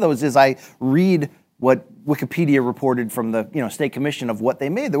 And one of those is I read what Wikipedia reported from the State Commission of what they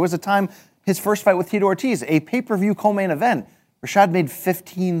made. There was a time, his first fight with Tito Ortiz, a pay-per-view co-main event, Rashad made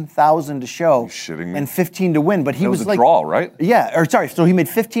 $15,000 to show and $15,000 to win, but he was a draw, right? Yeah, so he made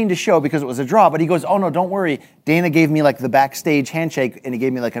 $15,000 to show because it was a draw, but he goes, oh no, don't worry. Dana gave me like the backstage handshake and he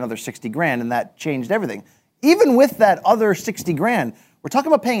gave me like another $60,000 and that changed everything. Even with that other $60,000, we're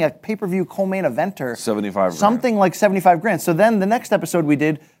talking about paying a pay-per-view co-main eventer $75,000. Something like $75,000. So then the next episode we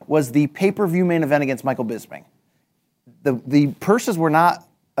did was the pay-per-view main event against Michael Bisping. The purses were not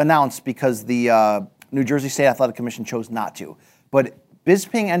announced because the New Jersey State Athletic Commission chose not to. But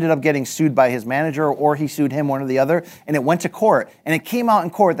Bisping ended up getting sued by his manager, or he sued him, one or the other, and it went to court. And it came out in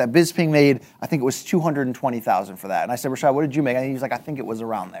court that Bisping made, I think it was $220,000 for that. And I said, Rashad, what did you make? And he was like, I think it was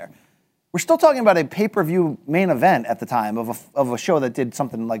around there. We're still talking about a pay-per-view main event at the time of a show that did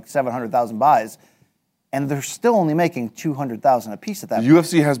something like 700,000 buys, and they're still only making $200,000 a piece at that. The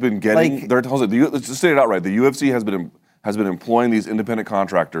UFC has been getting. Let's just say it outright. The UFC has been employing these independent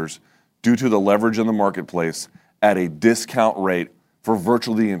contractors due to the leverage in the marketplace at a discount rate for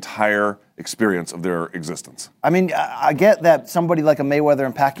virtually the entire experience of their existence. I mean, I get that somebody like a Mayweather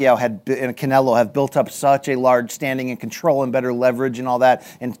and Pacquiao and Canelo have built up such a large standing and control and better leverage and all that,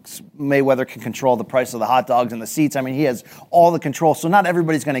 and Mayweather can control the price of the hot dogs and the seats. I mean, he has all the control, so not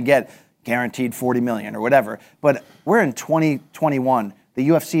everybody's going to get guaranteed $40 million or whatever. But we're in 2021. The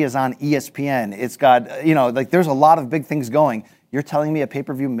UFC is on ESPN. It's got, there's a lot of big things going. You're telling me a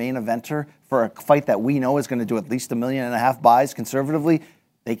pay-per-view main eventer for a fight that we know is going to do at least 1.5 million buys conservatively,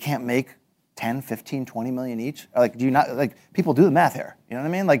 they can't make 10, 15, 20 million each? Do you not, people do the math here. You know what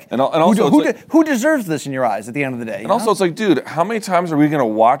I mean? And also who deserves this in your eyes at the end of the day? And also, it's like, dude, how many times are we going to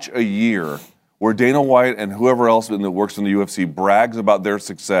watch a year where Dana White and whoever else that works in the UFC brags about their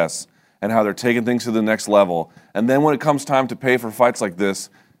success and how they're taking things to the next level, and then when it comes time to pay for fights like this,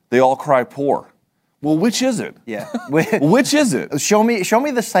 they all cry poor? Well, which is it? Yeah. Which is it? Show me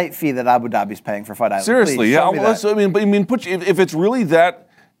the site fee that Abu Dhabi's paying for Fight Island. Seriously, please, yeah. If If it's really that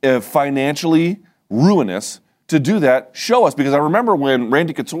financially ruinous to do that, show us. Because I remember when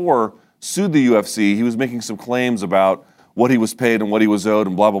Randy Couture sued the UFC, he was making some claims about what he was paid and what he was owed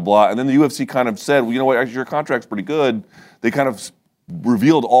and blah, blah, blah. And then the UFC kind of said, well, you know what, actually your contract's pretty good. They kind of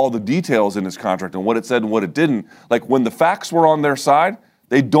revealed all the details in his contract and what it said and what it didn't. Like when the facts were on their side,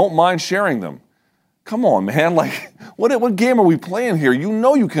 they don't mind sharing them. Come on, man. What game are we playing here? You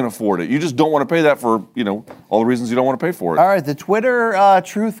know you can afford it. You just don't want to pay that for, all the reasons you don't want to pay for it. All right, the Twitter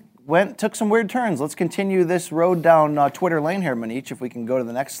truth took some weird turns. Let's continue this road down Twitter lane here, Manich, if we can go to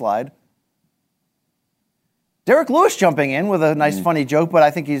the next slide. Derek Lewis jumping in with a nice, funny joke, but I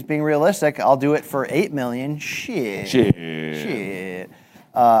think he's being realistic. I'll do it for $8 million. Shit.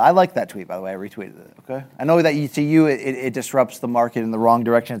 I like that tweet, by the way. I retweeted it, okay? I know that to you, it disrupts the market in the wrong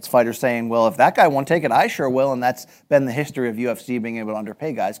direction. It's fighters saying, well, if that guy won't take it, I sure will. And that's been the history of UFC being able to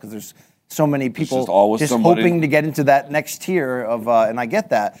underpay guys because there's so many people just hoping to get into that next tier of, and I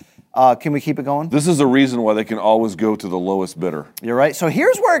get that. Can we keep it going? This is the reason why they can always go to the lowest bidder. You're right. So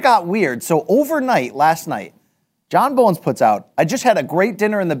here's where it got weird. So overnight, last night, John Bones puts out, I just had a great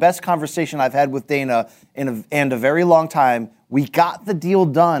dinner and the best conversation I've had with Dana in a very long time. We got the deal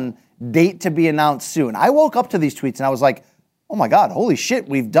done. Date to be announced soon. I woke up to these tweets and I was like, oh my God, holy shit,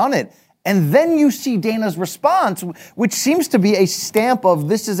 we've done it. And then you see Dana's response, which seems to be a stamp of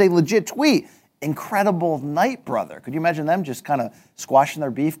this is a legit tweet. Incredible night, brother. Could you imagine them just kind of squashing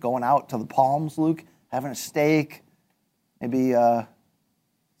their beef, going out to the Palms, Luke, having a steak, Maybe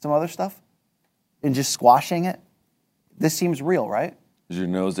some other stuff? And just squashing it? This seems real, right? Is your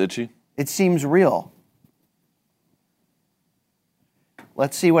nose itchy? It seems real.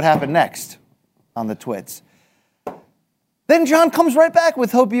 Let's see what happened next on the twits. Then John comes right back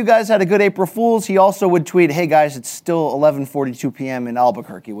with, hope you guys had a good April Fool's. He also would tweet, hey guys, it's still 11:42 p.m. in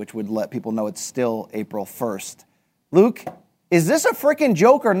Albuquerque, which would let people know it's still April 1st. Luke, is this a freaking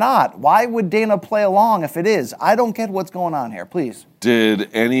joke or not? Why would Dana play along if it is? I don't get what's going on here, please. Did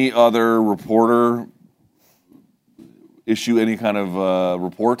any other reporter issue any kind of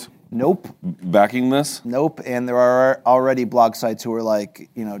report? Nope. Backing this? Nope. And there are already blog sites who are like,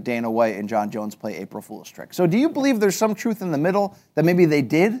 Dana White and John Jones play April Fool's trick. So do you believe there's some truth in the middle that maybe they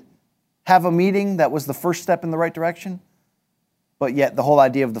did have a meeting that was the first step in the right direction? But yet the whole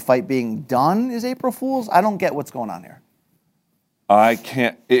idea of the fight being done is April Fool's? I don't get what's going on here. I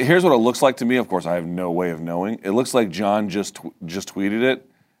can't. Here's what it looks like to me. Of course, I have no way of knowing. It looks like John just tweeted it,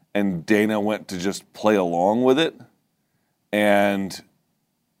 and Dana went to just play along with it, and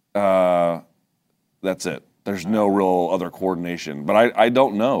that's it. There's no real other coordination. But I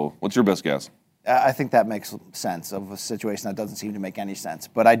don't know. What's your best guess? I think that makes sense of a situation that doesn't seem to make any sense.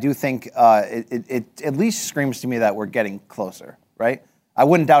 But I do think it at least screams to me that we're getting closer, right? I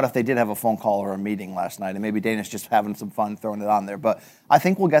wouldn't doubt if they did have a phone call or a meeting last night, and maybe Dana's just having some fun throwing it on there. But I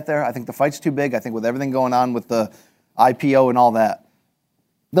think we'll get there. I think the fight's too big. I think with everything going on with the IPO and all that,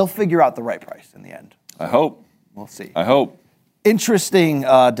 they'll figure out the right price in the end. I hope. We'll see. I hope. Interesting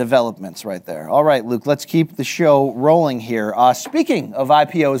developments right there. All right, Luke, let's keep the show rolling here. Speaking of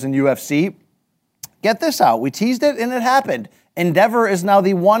IPOs and UFC, get this out. We teased it, and it happened. Endeavor is now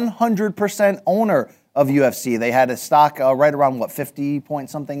the 100% owner of UFC. They had a stock right around, 50 point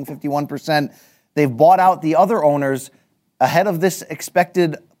something, 51%. They've bought out the other owners ahead of this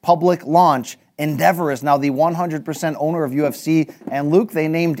expected public launch. Endeavor is now the 100% owner of UFC. And Luke, they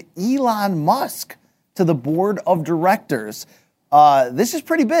named Elon Musk to the board of directors. This is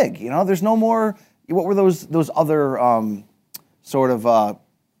pretty big. There's no more, what were those other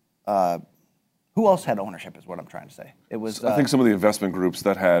who else had ownership is what I'm trying to say. It was. I think some of the investment groups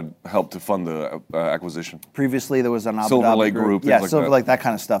that had helped to fund the acquisition. Previously, there was an Abu Silver Dhabi Lake Group. Yeah, Silver Lake, that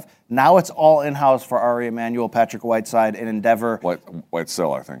kind of stuff. Now it's all in-house for Ari Emanuel, Patrick Whiteside, and Endeavor. White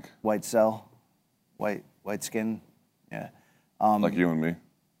Cell, I think. White Cell, white skin, yeah. Like you and me.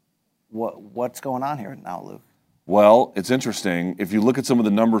 What's going on here now, Luke? Well, it's interesting. If you look at some of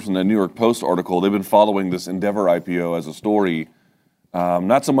the numbers from the New York Post article, they've been following this Endeavor IPO as a story.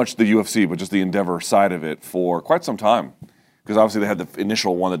 Not so much the UFC, but just the Endeavor side of it for quite some time. Because obviously they had the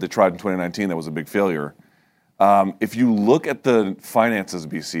initial one that they tried in 2019 that was a big failure. If you look at the finances,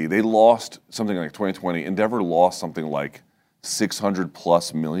 BC, they lost something like 2020. Endeavor lost something like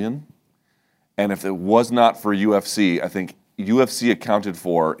 $600+ million. And if it was not for UFC, I think UFC accounted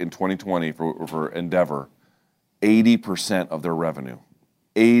for, in 2020, for Endeavor, 80% of their revenue.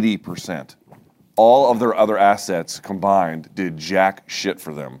 80%. All of their other assets combined did jack shit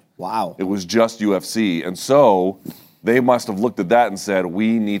for them. Wow. It was just UFC. And so they must have looked at that and said,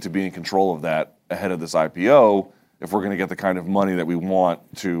 we need to be in control of that ahead of this IPO if we're going to get the kind of money that we want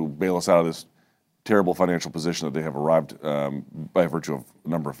to bail us out of this terrible financial position that they have arrived by virtue of a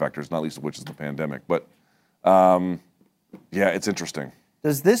number of factors, not least of which is the pandemic. But, yeah, it's interesting.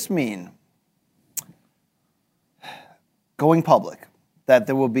 Does this mean going public, that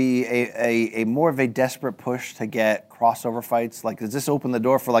there will be a more of a desperate push to get crossover fights? Like, does this open the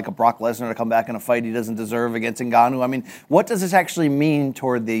door for like a Brock Lesnar to come back in a fight he doesn't deserve against Ngannou? I mean, what does this actually mean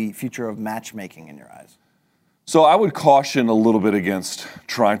toward the future of matchmaking in your eyes? So I would caution a little bit against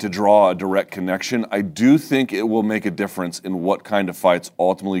trying to draw a direct connection. I do think it will make a difference in what kind of fights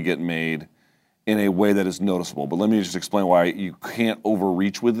ultimately get made in a way that is noticeable. But let me just explain why you can't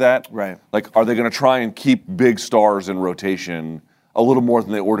overreach with that. Right. Like, are they going to try and keep big stars in rotation a little more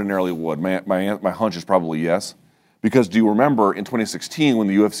than they ordinarily would? My hunch is probably yes. Because do you remember in 2016 when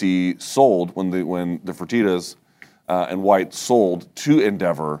the UFC sold, when the Fertittas and White sold to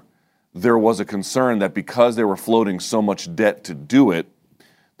Endeavor, there was a concern that because they were floating so much debt to do it,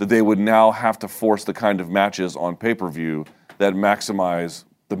 that they would now have to force the kind of matches on pay-per-view that maximize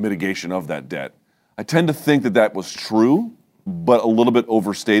the mitigation of that debt. I tend to think that that was true, but a little bit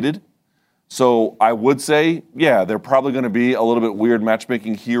overstated. So I would say, yeah, they're probably going to be a little bit weird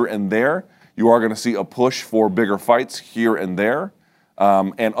matchmaking here and there. You are going to see a push for bigger fights here and there,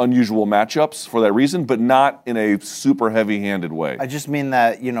 and unusual matchups for that reason, but not in a super heavy-handed way. I just mean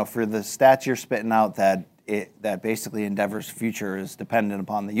that, for the stats you're spitting out, that that basically Endeavor's future is dependent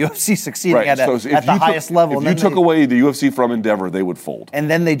upon the UFC succeeding Right. at the highest level. If you took away the UFC from Endeavor, they would fold. And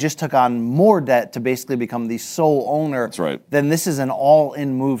then they just took on more debt to basically become the sole owner. That's right. Then this is an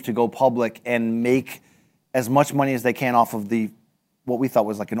all-in move to go public and make as much money as they can off of what we thought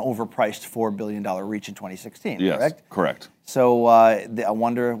was like an overpriced $4 billion reach in 2016, Yes, correct. So I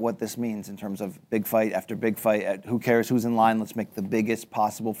wonder what this means in terms of big fight after big fight. Who cares who's in line? Let's make the biggest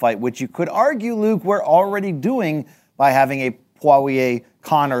possible fight, which you could argue, Luke, we're already doing by having a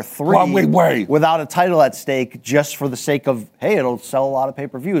Poirier-Conor 3 without a title at stake just for the sake of, hey, it'll sell a lot of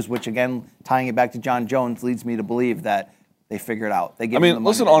pay-per-views, which, again, tying it back to John Jones leads me to believe that they figured out. They give him the money.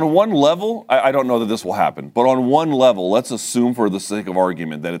 Listen, on one level, I don't know that this will happen, but on one level, let's assume for the sake of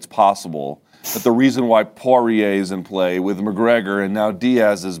argument that it's possible that the reason why Poirier is in play with McGregor and now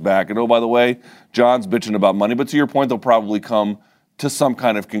Diaz is back, and oh, by the way, John's bitching about money, but to your point, they'll probably come to some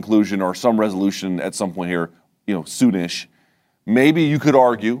kind of conclusion or some resolution at some point here, soonish. Maybe you could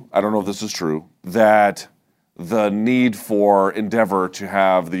argue, I don't know if this is true, that the need for Endeavor to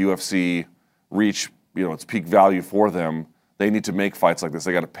have the UFC reach, its peak value for them, they need to make fights like this.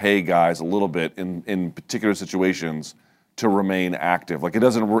 They got to pay guys a little bit in particular situations to remain active. Like it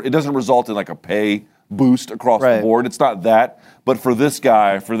doesn't result in like a pay boost across the board. It's not that. But for this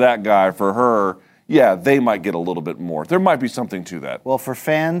guy, for that guy, for her, yeah, they might get a little bit more. There might be something to that. Well, for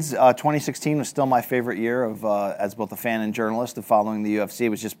fans, 2016 was still my favorite year of as both a fan and journalist of following the UFC. It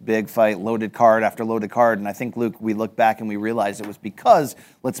was just big fight, loaded card after loaded card. And I think, Luke, we look back and we realized it was because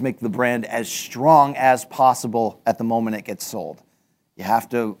let's make the brand as strong as possible at the moment it gets sold. You have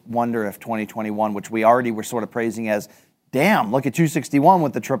to wonder if 2021, which we already were sort of praising as, damn, look at 261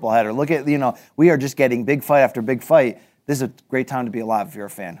 with the triple header. Look at, we are just getting big fight after big fight. This is a great time to be alive if you're a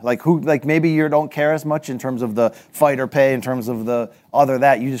fan. Maybe you don't care as much in terms of the fighter pay, in terms of the other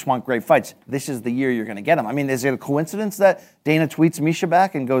that. You just want great fights. This is the year you're going to get them. I mean, is it a coincidence that Dana tweets Misha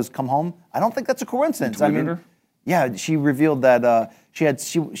back and goes, "Come home"? I don't think that's a coincidence. Her? Yeah, she revealed that she had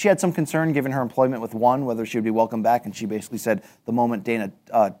some concern given her employment with One whether she would be welcome back, and she basically said the moment Dana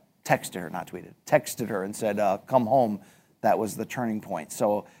texted her and said, "Come home," that was the turning point.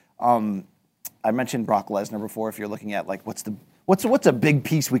 So. I mentioned Brock Lesnar before. If you're looking at what's a big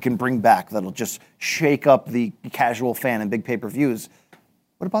piece we can bring back that'll just shake up the casual fan and big pay-per-views,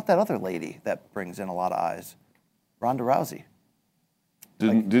 what about that other lady that brings in a lot of eyes, Ronda Rousey?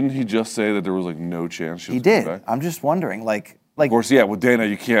 Didn't he just say that there was no chance she was He did. Back? I'm just wondering, like. Of course, yeah. With Dana,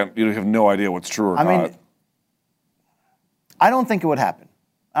 you have no idea what's true or not. I mean, I don't think it would happen.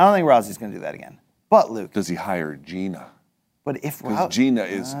 I don't think Rousey's going to do that again. But Luke, does he hire Gina? But if because Gina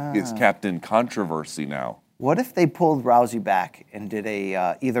is Captain Controversy now. What if they pulled Rousey back and did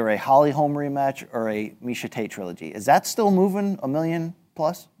either a Holly Holm rematch or a Miesha Tate trilogy? Is that still moving 1 million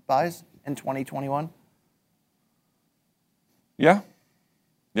plus buys in 2021? Yeah,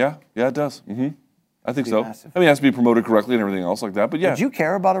 it does. Mm-hmm. I think so. Massive. I mean, it has to be promoted correctly and everything else like that. But yeah, would you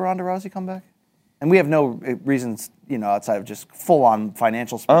care about a Ronda Rousey comeback? And we have no reasons, outside of just full-on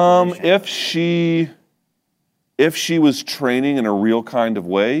financial speculation. If she was training in a real kind of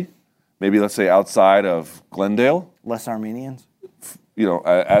way, maybe let's say outside of Glendale. Less Armenians?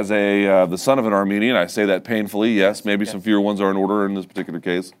 As the son of an Armenian, I say that painfully, yes. Maybe some fewer ones are in order in this particular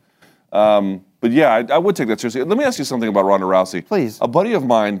case. But yeah, I would take that seriously. Let me ask you something about Ronda Rousey. Please. A buddy of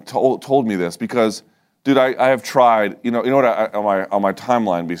mine told me this because, dude, I have tried, you know what, on my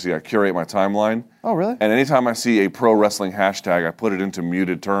timeline, BC, I curate my timeline. Oh, really? And anytime I see a pro wrestling hashtag, I put it into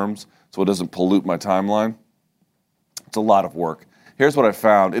muted terms so it doesn't pollute my timeline. It's a lot of work. Here's what I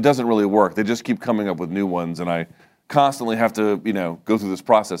found. It doesn't really work. They just keep coming up with new ones, and I constantly have to, go through this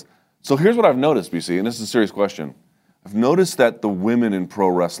process. So here's what I've noticed, BC, and this is a serious question. I've noticed that the women in pro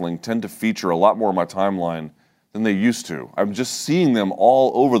wrestling tend to feature a lot more in my timeline than they used to. I'm just seeing them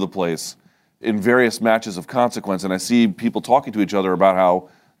all over the place in various matches of consequence, and I see people talking to each other about how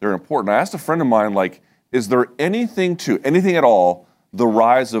they're important. I asked a friend of mine, is there anything at all, the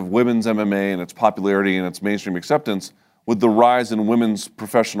rise of women's MMA and its popularity and its mainstream acceptance with the rise in women's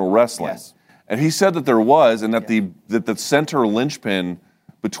professional wrestling? Yes. And he said that there was, and that the center linchpin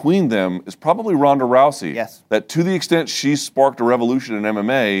between them is probably Ronda Rousey. Yes. That to the extent she sparked a revolution in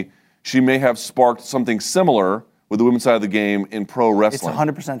MMA, she may have sparked something similar with the women's side of the game in pro wrestling.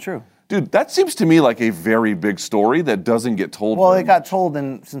 It's 100% true. Dude, that seems to me like a very big story that doesn't get told. Well, it got told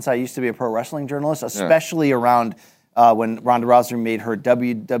since I used to be a pro wrestling journalist, especially around when Ronda Rousey made her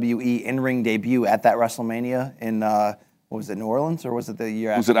WWE in-ring debut at that WrestleMania in, what was it, New Orleans, or was it the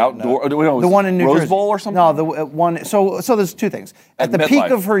year after? Was it outdoor? The one in New Jersey. Rose Bowl or something? No, the one. So there's two things. At the MetLife.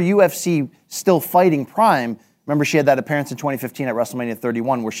 peak of her UFC still fighting prime, Remember, she had that appearance in 2015 at WrestleMania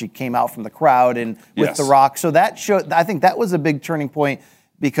 31 where she came out from the crowd and with Yes. The Rock. So that showed, I think that was a big turning point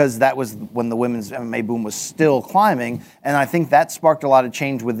because that was when the women's MMA boom was still climbing. And I think that sparked a lot of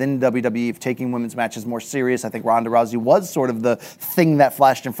change within WWE of taking women's matches more serious. I think Ronda Rousey was sort of the thing that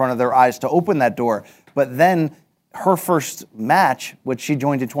flashed in front of their eyes to open that door. But then her first match, which she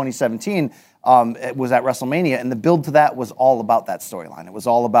joined in 2017, it was at WrestleMania, and the build to that was all about that storyline. It was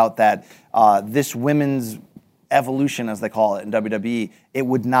all about that this women's evolution, as they call it in WWE. It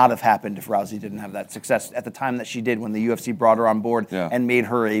would not have happened if Rousey didn't have that success at the time that she did when the UFC brought her on board and made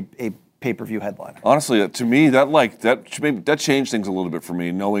her a pay-per-view headliner. Honestly, to me, that changed things a little bit for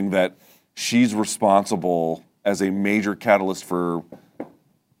me, knowing that she's responsible as a major catalyst for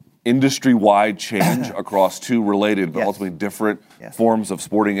industry-wide change across two related but ultimately different forms of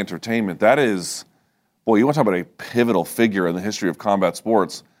sporting entertainment. That is, boy, you want to talk about a pivotal figure in the history of combat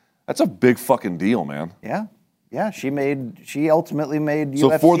sports. That's a big fucking deal, man. Yeah. Yeah, she ultimately made So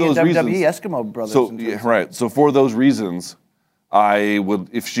UFC for those and WWE reasons- Eskimo brothers. So into yeah, right. So for those reasons, I would,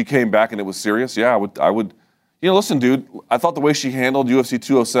 if she came back and it was serious, I would. You know, listen, dude. I thought the way she handled UFC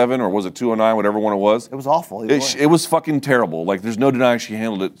 207 or was it 209, whatever one it was. It was awful. It was fucking terrible. Like, there's no denying she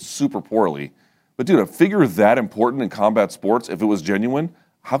handled it super poorly. But dude, a figure that important in combat sports, if it was genuine,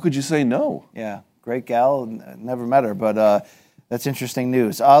 how could you say no? Yeah, great gal. Never met her, but that's interesting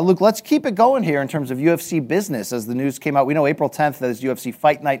news. Luke, let's keep it going here in terms of UFC business. As the news came out, we know April 10th, that is UFC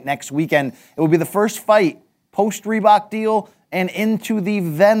Fight Night next weekend. It will be the first fight post-Reebok deal and into the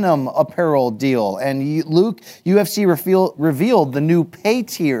Venom apparel deal. And Luke, UFC revealed the new pay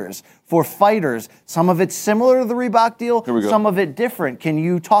tiers for fighters. Some of it similar to the Reebok deal, Here we go. some of it different. Can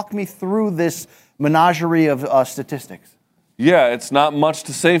you talk me through this menagerie of statistics? Yeah, it's not much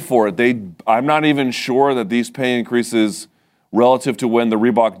to say for it. I'm not even sure that these pay increases relative to when the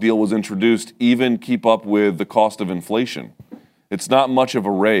Reebok deal was introduced even keep up with the cost of inflation. It's not much of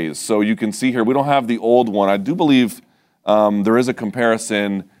a raise. So you can see here, we don't have the old one. I do believe there is a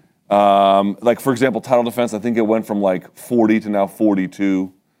comparison. Like, for example, title defense, I think it went from like 40 to now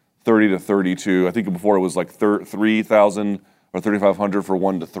 42, 30 to 32. I think before it was like 3,000 or 3,500 for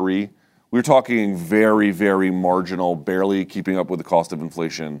 1 to 3. We're talking very, very marginal, barely keeping up with the cost of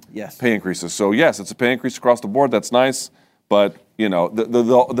inflation pay increases. So yes, it's a pay increase across the board. That's nice. But, you know,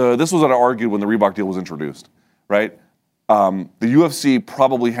 this was what I argued when the Reebok deal was introduced, right? The UFC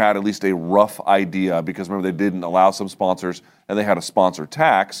probably had at least a rough idea because remember they didn't allow some sponsors and they had a sponsor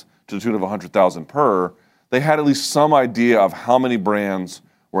tax to the tune of $100,000 per. They had at least some idea of how many brands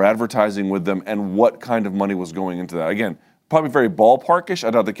were advertising with them and what kind of money was going into that. Again, probably very ballparkish.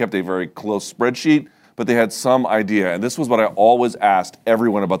 I thought they kept a very close spreadsheet, but they had some idea. And this was what I always asked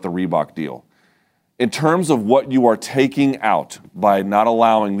everyone about the Reebok deal. In terms of what you are taking out by not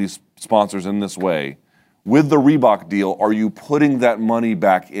allowing these sponsors in this way, with the Reebok deal, are you putting that money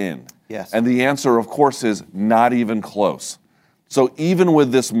back in? Yes. And the answer, of course, is not even close. So even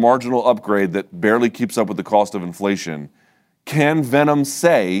with this marginal upgrade that barely keeps up with the cost of inflation, can Venom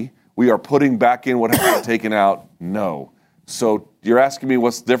say we are putting back in what has been taken out? No. So you're asking me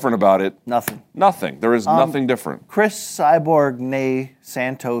what's different about it? Nothing. Nothing. There is nothing different. Chris Cyborg nay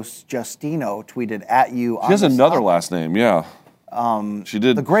Santos Justino tweeted at you. She has another last name, yeah. She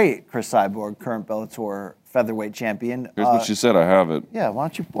did. The great Chris Cyborg, current Bellator featherweight champion. Here's what she said. I have it. Yeah, why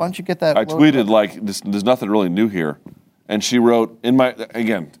don't you get that? I tweeted like there's nothing really new here, and she wrote in my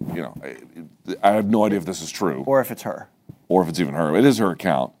again. You know, I have no idea if this is true or if it's her, or if it's even her. It is her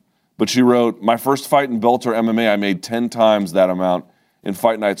account, but she wrote, "My first fight in Bellator MMA, I made 10 times that amount in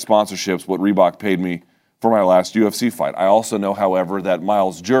Fight Night sponsorships what Reebok paid me for my last UFC fight. I also know, however, that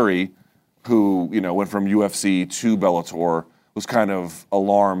Miles Jury, who went from UFC to Bellator, was kind of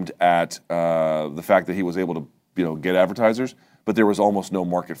alarmed at the fact that he was able to get advertisers, but there was almost no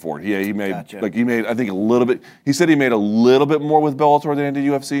market for it. He made I think a little bit. He said he made a little bit more with Bellator than he did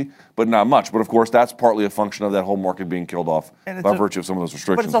UFC, but not much. But of course, that's partly a function of that whole market being killed off by virtue of some of those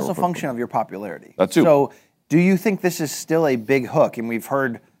restrictions. But it's also a function of your popularity. That too. So, do you think this is still a big hook? And we've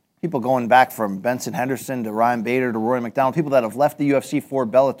heard people going back from Benson Henderson to Ryan Bader to Rory McDonald, people that have left the UFC for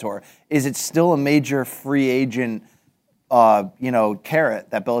Bellator. Is it still a major free agent? Carrot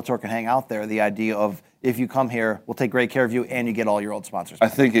that Bellator can hang out there, the idea of if you come here, we'll take great care of you and you get all your old sponsors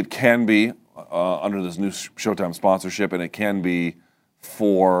back. I think it can be under this new Showtime sponsorship, and it can be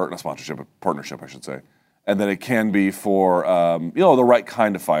for, not sponsorship, a partnership, I should say. And then it can be for, the right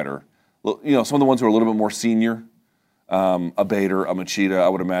kind of fighter. Some of the ones who are a little bit more senior, a Bader, a Machida, I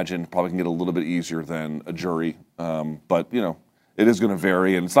would imagine probably can get a little bit easier than a Jury. But it is going to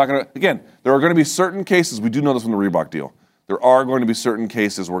vary, and it's not going to, again, there are going to be certain cases, we do know this from the Reebok deal, there are going to be certain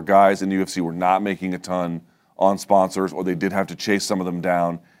cases where guys in the UFC were not making a ton on sponsors, or they did have to chase some of them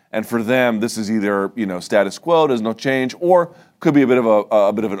down. And for them, this is either status quo, there's no change, or could be a bit of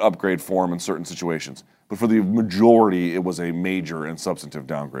an upgrade for them in certain situations. But for the majority, it was a major and substantive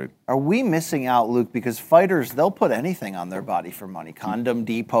downgrade. Are we missing out, Luke? Because fighters, they'll put anything on their body for money. Condom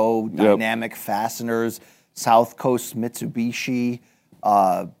Depot, Dynamic Fasteners, South Coast Mitsubishi,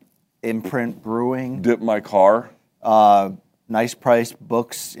 Imprint Brewing. Dip My Car. Nice Price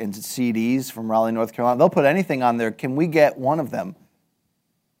books and CDs from Raleigh, North Carolina. They'll put anything on there. Can we get one of them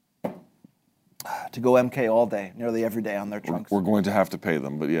to go MK all day, nearly every day on their trunks? We're going to have to pay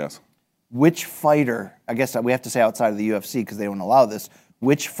them, but yes. Which fighter, I guess we have to say outside of the UFC because they don't allow this,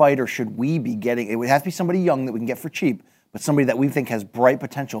 which fighter should we be getting? It would have to be somebody young that we can get for cheap, but somebody that we think has bright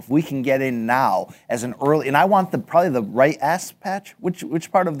potential. If we can get in now as an early, and I want probably the right ass patch.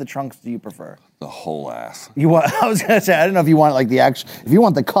 Which part of the trunks do you prefer? The whole ass. I was gonna say, I don't know if you want like the actual, if you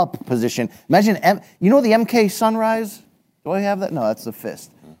want the cup position. Imagine, the MK Sunrise? Do I have that? No, that's the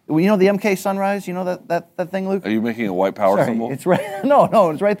fist. You know the MK Sunrise? You know that thing, Luke? Are you making a white power symbol? It's right.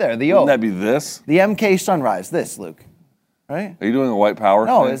 No, it's right there. The O. Wouldn't that be this? The MK Sunrise. This, Luke. Right? Are you doing a white power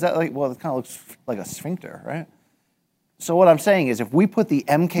No, thing? is that like? Well, it kind of looks like a sphincter, right? So what I'm saying is, if we put the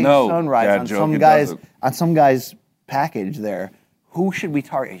MK Sunrise on some guy's package there, who should we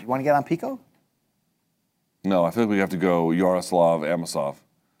target? You want to get on Pico? No, I feel like we have to go Yaroslav Amosov.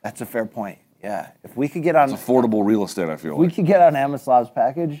 That's a fair point. Yeah, if we could get on It's affordable real estate, I feel we like. could get on Amoslav's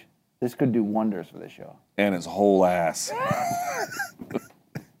package, this could do wonders for this show. And his whole ass.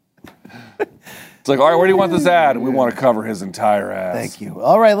 It's like, all right, where do you want this ad? We want to cover his entire ass. Thank you.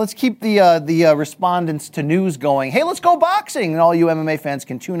 All right, let's keep the respondents to news going. Hey, let's go boxing. And all you MMA fans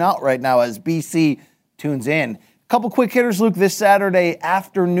can tune out right now as BC tunes in. Couple quick hitters, Luke, this Saturday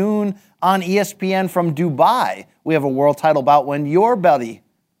afternoon on ESPN from Dubai. We have a world title bout when your buddy,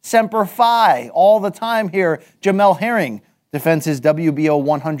 Semper Fi, all the time here, Jamel Herring, defends his WBO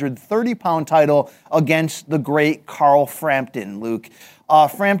 130-pound title against the great Carl Frampton, Luke.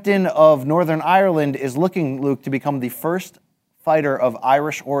 Frampton of Northern Ireland is looking, Luke, to become the first fighter of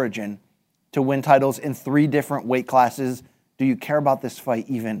Irish origin to win titles in 3 different weight classes. Do you care about this fight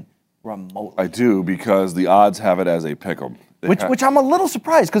even remotely? I do, because the odds have it as a pick'em. Which I'm a little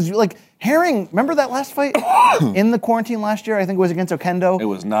surprised, because like Herring, remember that last fight in the quarantine last year? I think it was against Okendo. It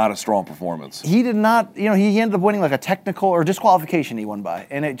was not a strong performance. He did not, he ended up winning like a technical or disqualification he won by,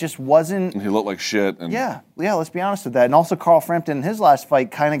 and it just wasn't. And he looked like shit. And yeah, let's be honest with that. And also Carl Frampton in his last fight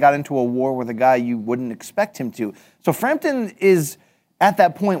kind of got into a war with a guy you wouldn't expect him to. So Frampton is at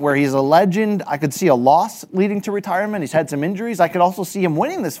that point where he's a legend. I could see a loss leading to retirement. He's had some injuries. I could also see him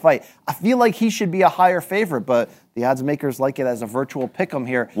winning this fight. I feel like he should be a higher favorite, but the odds makers like it as a virtual pick'em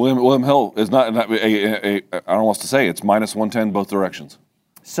here. William Hill is not I don't know what to say. It's minus 110 both directions.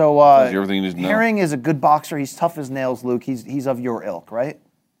 So everything you need to know. Herring is a good boxer. He's tough as nails, Luke. He's of your ilk, right?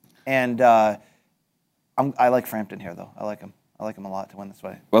 And I like Frampton here, though. I like him. I like him a lot to win this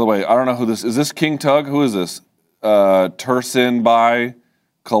fight. By the way, I don't know who this is. This King Tug? Who is this? Tursin by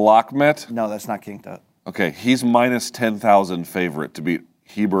Kalakmet? No, that's not King Tug. Okay, he's minus 10,000 favorite to beat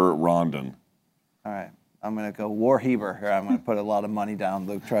Heber Rondon. All right. I'm going to go War Heber here. I'm going to put a lot of money down,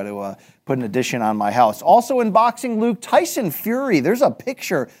 Luke, try to put an addition on my house. Also in boxing, Luke, Tyson Fury. There's a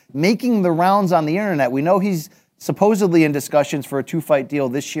picture making the rounds on the internet. We know he's supposedly in discussions for a 2-fight deal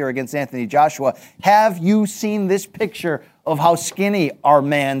this year against Anthony Joshua. Have you seen this picture of how skinny our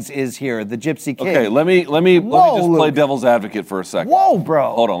man's is here, the Gypsy King? Okay, let me just play devil's advocate for a second. Whoa,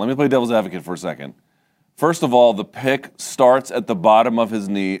 bro. Hold on, let me play devil's advocate for a second. First of all, the pick starts at the bottom of his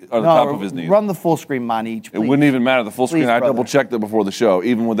knee, or the top of his knee. Run the full screen, Monty. It wouldn't even matter, the full screen. I brother. double-checked it before the show.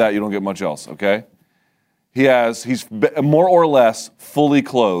 Even with that, you don't get much else, okay? He's more or less fully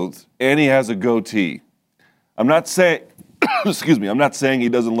clothed, and he has a goatee. I'm not saying, I'm not saying he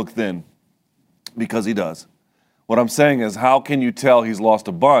doesn't look thin, because he does. What I'm saying is, how can you tell he's lost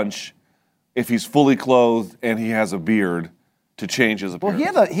a bunch if he's fully clothed and he has a beard to change his appearance?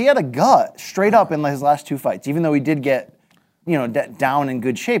 Well, he had a gut straight up in his last 2 fights, even though he did get, down in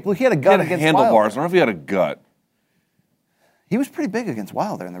good shape. Look, he had a gut against handlebars. Wilder. I don't know if he had a gut. He was pretty big against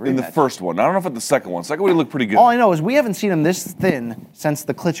Wilder in the rematch. In the first one. I don't know if at the second one. Second one, he looked pretty good. All I know is we haven't seen him this thin since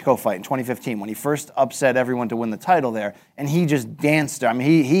the Klitschko fight in 2015 when he first upset everyone to win the title there, and he just danced. I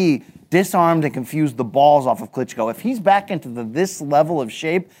mean, he disarmed and confused the balls off of Klitschko. If he's back into this level of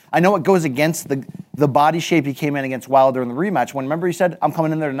shape, I know it goes against the body shape he came in against Wilder in the rematch. When remember he said, "I'm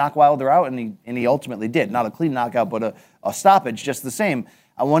coming in there to knock Wilder out," and he ultimately did. Not a clean knockout, but a stoppage, just the same.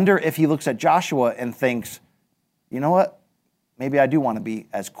 I wonder if he looks at Joshua and thinks, you know what? maybe I do want to be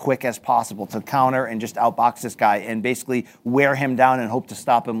as quick as possible to counter and just outbox this guy and basically wear him down and hope to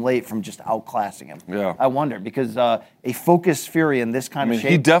stop him late from just outclassing him. Yeah. I wonder, because a focused Fury in this kind of shape.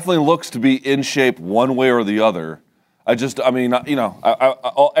 He definitely looks to be in shape one way or the other. Every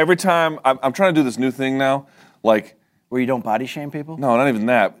time I'm trying to do this new thing now, like. Where you don't body shame people? No, not even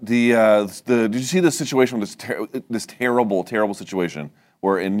that. Did you see the situation with this terrible, terrible situation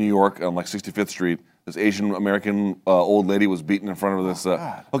where in New York on like 65th Street, this Asian American old lady was beaten in front of this.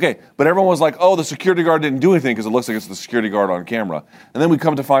 Okay, but everyone was like, "Oh, the security guard didn't do anything because it looks like it's the security guard on camera." And then we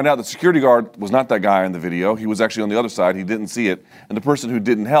come to find out the security guard was not that guy in the video. He was actually on the other side. He didn't see it, and the person who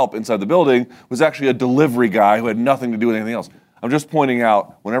didn't help inside the building was actually a delivery guy who had nothing to do with anything else. I'm just pointing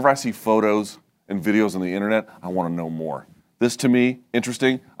out. Whenever I see photos and videos on the internet, I want to know more. This to me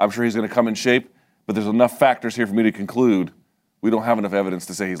interesting. I'm sure he's going to come in shape, but there's enough factors here for me to conclude. We don't have enough evidence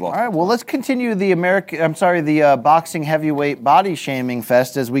to say he's lost. All right, well, let's continue the boxing heavyweight body shaming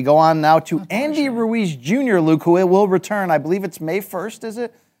fest as we go on now to Andy Ruiz Jr., Luke, who will return. I believe it's May 1st, is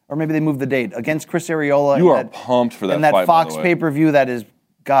it? Or maybe they moved the date against Chris Arreola. You are pumped for that fight. And that Fox by the way. pay-per-view that is,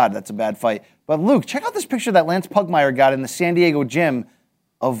 God, that's a bad fight. But Luke, check out this picture that Lance Pugmire got in the San Diego gym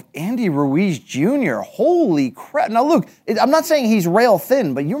of Andy Ruiz Jr. Holy crap. Now, Luke, I'm not saying he's rail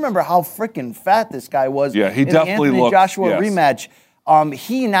thin, but you remember how freaking fat this guy was. Yeah, he in definitely the Anthony looks, Joshua yes. rematch.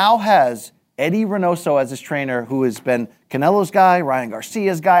 He now has Eddie Reynoso as his trainer, who has been Canelo's guy, Ryan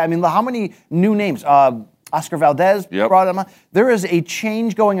Garcia's guy. I mean, how many new names? Oscar Valdez brought him on. There is a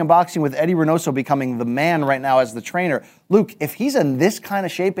change going in boxing with Eddie Reynoso becoming the man right now as the trainer. Luke, if he's in this kind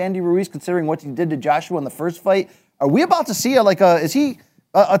of shape, Andy Ruiz, considering what he did to Joshua in the first fight, are we about to see is he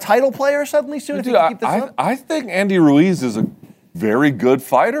a title player suddenly soon if he can keep this up? I think Andy Ruiz is a very good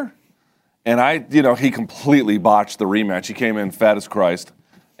fighter. And he completely botched the rematch. He came in fat as Christ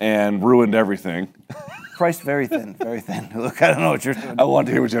and ruined everything. Christ, very thin, very thin. Look, I don't know what you're doing. I wanted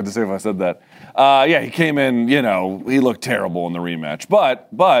to hear what you had to say if I said that. He came in, he looked terrible in the rematch. But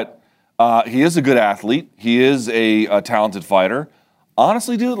he is a good athlete. He is a talented fighter.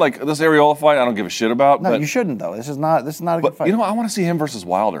 Honestly, dude, like this Arreola fight, I don't give a shit about. No, you shouldn't though. This is not a good fight. I want to see him versus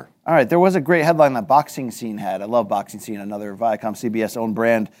Wilder. All right, there was a great headline that Boxing Scene had. I love Boxing Scene, another Viacom CBS owned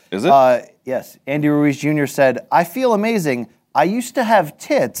brand. Is it? Yes. Andy Ruiz Jr. said, "I feel amazing. I used to have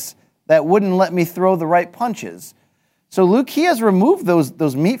tits that wouldn't let me throw the right punches." So Luke, he has removed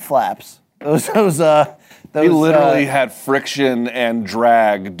those meat flaps. He literally had friction and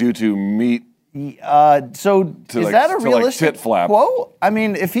drag due to meat. Is that a realistic tit flap. quote? I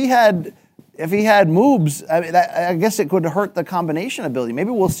mean, if he had moobs, I guess it could hurt the combination ability.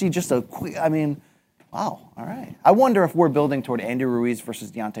 Maybe we'll see just a quick. I mean, wow. All right. I wonder if we're building toward Andy Ruiz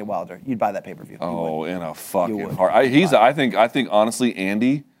versus Deontay Wilder. You'd buy that pay-per-view. Oh, in a fucking heart. I think honestly,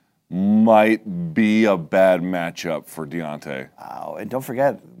 Andy might be a bad matchup for Deontay. Wow, and don't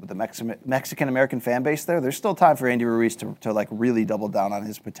forget, with the Mexican-American fan base there's still time for Andy Ruiz to like really double down on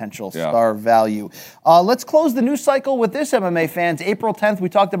his potential star value. Let's close the news cycle with this, MMA fans. April 10th, we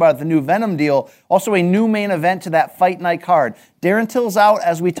talked about the new Venom deal. Also a new main event to that Fight Night card. Darren Till's out,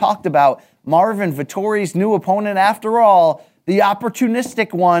 as we talked about. Marvin Vettori's new opponent, after all, the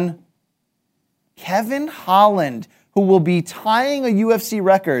opportunistic one, Kevin Holland, who will be tying a UFC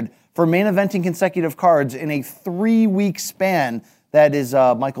record for main eventing consecutive cards in a 3-week span. That is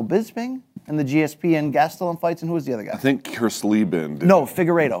Michael Bisping and the GSP and Gastelum fights, and who was the other guy? I think Kersleben. No,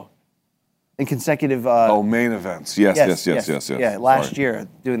 Figueiredo. In consecutive... main events. Yes. Yeah, last year,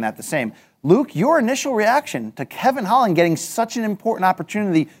 doing that the same. Luke, your initial reaction to Kevin Holland getting such an important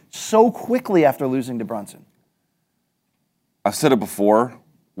opportunity so quickly after losing to Brunson? I've said it before.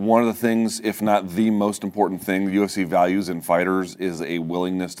 One of the things, if not the most important thing the UFC values in fighters is a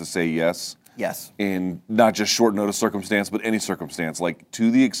willingness to say yes. Yes. In not just short notice circumstance, but any circumstance. Like, to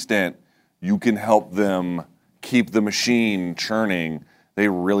the extent you can help them keep the machine churning, they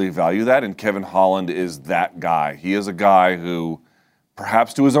really value that. And Kevin Holland is that guy. He is a guy who,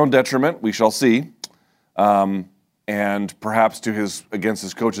 perhaps to his own detriment, we shall see, and perhaps against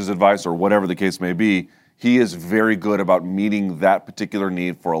his coach's advice or whatever the case may be, he is very good about meeting that particular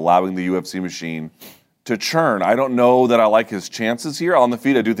need for allowing the UFC machine to churn. I don't know that I like his chances here. On the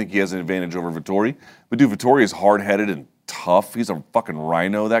feet, I do think he has an advantage over Vettori. But dude, Vettori is hard-headed and tough. He's a fucking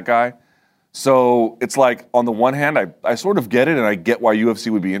rhino, that guy. So it's like, on the one hand, I sort of get it, and I get why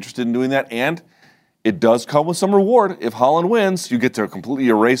UFC would be interested in doing that. And it does come with some reward. If Holland wins, you get to completely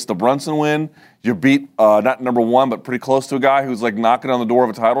erase the Brunson win. You beat, not number one, but pretty close to a guy who's like knocking on the door of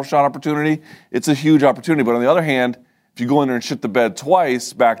a title shot opportunity. It's a huge opportunity. But on the other hand, if you go in there and shit the bed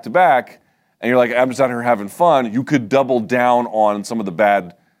twice, back to back, and you're like, I'm just out here having fun, you could double down on some of the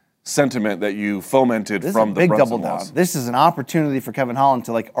bad sentiment that you fomented This from is a the big Brunson double down. loss. This is an opportunity for Kevin Holland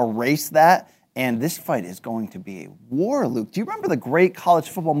to erase that. And this fight is going to be a war, Luke. Do you remember the great college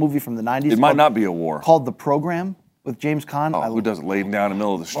football movie from the 90s? It might not be a war. Called The Program with James Caan. Oh, who does it? Laying down in the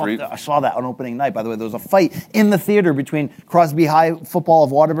middle of the street? I saw that on opening night. By the way, there was a fight in the theater between Crosby High football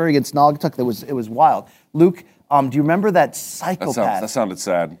of Waterbury against Naugatuck. It was wild. Luke, do you remember that psychopath? That sounded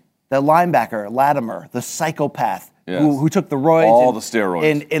sad. The linebacker, Latimer, the psychopath Yes. who took the roids. All the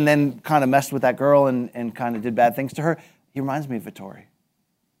steroids. And then kind of messed with that girl and kind of did bad things to her. He reminds me of Vittori.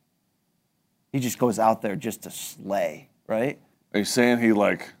 He just goes out there just to slay, right? Are you saying he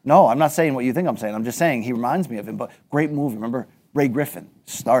No, I'm not saying what you think I'm saying. I'm just saying he reminds me of him. But great movie. Remember Ray Griffin,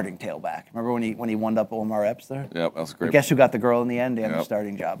 starting tailback. Remember when he wound up Omar Epps there? Yep, that was great. Guess who got the girl in the end and the Yep.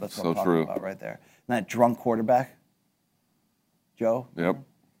 starting job? That's what So I'm talking true. about right there. And that drunk quarterback, Joe. Yep.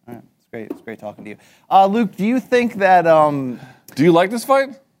 All right, it's great. It's great talking to you, Luke. Do you think that? Do you like this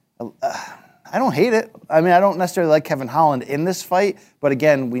fight? I don't hate it. I mean, I don't necessarily like Kevin Holland in this fight, but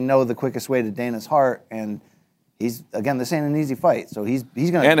again, we know the quickest way to Dana's heart, and this ain't an easy fight, so he's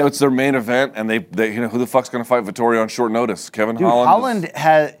gonna. And it's their main event, and they who the fuck's gonna fight Vittori on short notice? Kevin Dude, Holland.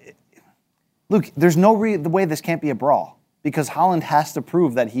 has. Luke, there's no the way this can't be a brawl because Holland has to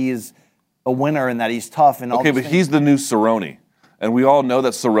prove that he is a winner and that he's tough and all. Okay, these but things. he's the new Cerrone, and we all know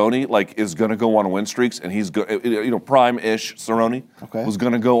that Cerrone is gonna go on win streaks, and he's prime-ish Cerrone was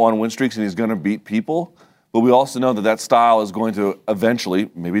gonna go on win streaks, and he's gonna beat people. But we also know that style is going to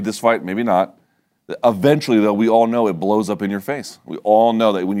eventually, maybe this fight, maybe not. Eventually, though, we all know it blows up in your face. We all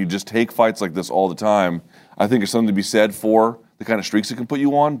know that when you just take fights like this all the time, I think there's something to be said for the kind of streaks it can put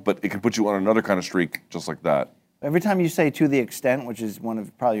you on, but it can put you on another kind of streak just like that. Every time you say "to the extent," which is one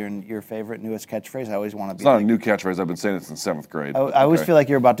of probably your favorite newest catchphrase, I always want to be. It's not a new catchphrase. I've been saying it since 7th grade. I always feel like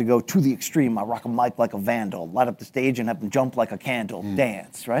you're about to go to the extreme. I rock a mic like a vandal, light up the stage and have them jump like a candle,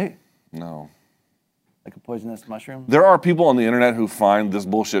 dance, right? No. Like a poisonous mushroom. There are people on the internet who find this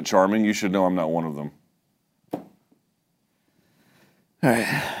bullshit charming. You should know I'm not one of them. All right.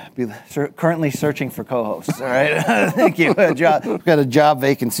 Currently searching for co-hosts. All right. Thank you. We've got a job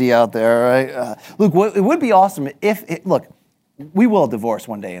vacancy out there. All right. Luke, it would be awesome look, we will divorce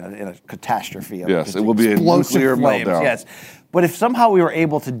one day in a catastrophe. Yes, it will be a nuclear meltdown. Yes. But if somehow we were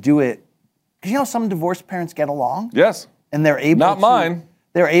able to do it, because some divorced parents get along. Yes. And they're able Not mine.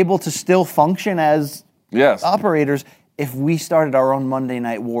 They're able to still function as Yes. operators. If we started our own Monday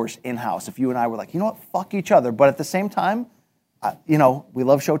Night Wars in-house, if you and I were like, you know what, fuck each other, but at the same time, we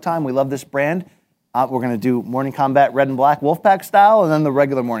love Showtime, we love this brand. We're going to do Morning Combat Red and Black Wolfpack style, and then the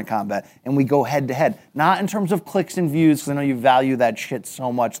regular Morning Combat, and we go head to head. Not in terms of clicks and views, because I know you value that shit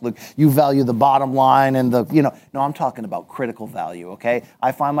so much. Luke, you value the bottom line and no, I'm talking about critical value. Okay,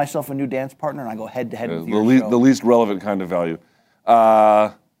 I find myself a new dance partner, and I go head to head with your show. The least relevant kind of value.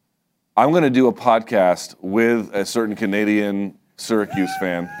 I'm going to do a podcast with a certain Canadian Syracuse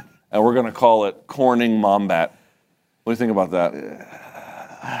fan, and we're going to call it Corning Mombat. What do you think about that?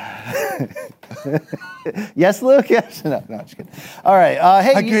 Yes, Luke? Yes? No, just kidding. All right.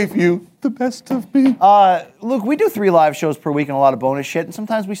 Hey, I gave you the best of me. Luke, we do 3 live shows per week and a lot of bonus shit, and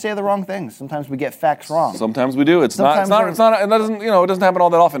sometimes we say the wrong things. Sometimes we get facts wrong. Sometimes we do. It doesn't happen all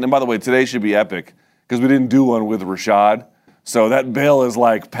that often. And by the way, today should be epic because we didn't do one with Rashad. So that bill is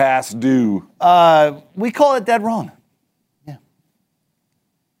past due. We call it dead wrong. Yeah.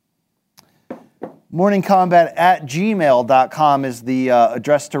 morningcombat@gmail.com is the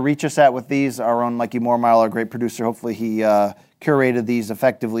address to reach us at with these. Our own Mikey Mormile, our great producer, hopefully he curated these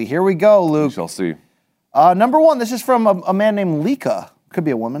effectively. Here we go, Luke. We shall see. Number 1, this is from a man named Lika, could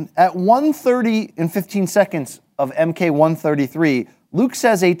be a woman. At 1:30 and 15 seconds of MK 133, Luke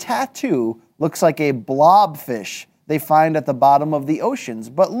says a tattoo looks like a blobfish they find at the bottom of the oceans.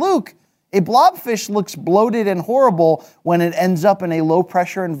 But Luke, a blobfish looks bloated and horrible when it ends up in a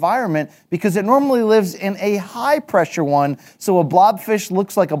low-pressure environment because it normally lives in a high-pressure one, so a blobfish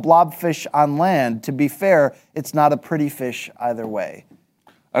looks like a blobfish on land. To be fair, it's not a pretty fish either way.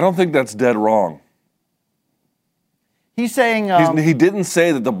 I don't think that's dead wrong. He's saying... he didn't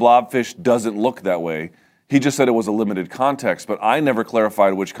say that the blobfish doesn't look that way. He just said it was a limited context, but I never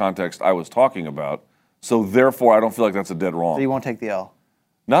clarified which context I was talking about. So therefore, I don't feel like that's a dead wrong. So you won't take the L?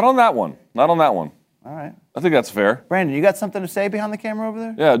 Not on that one. Not on that one. All right. I think that's fair. Brandon, you got something to say behind the camera over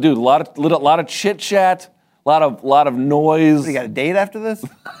there? Yeah, dude. A lot of chit chat. A lot of noise. What, you got a date after this?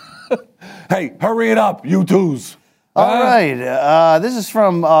 Hey, hurry it up, you twos. All right. This is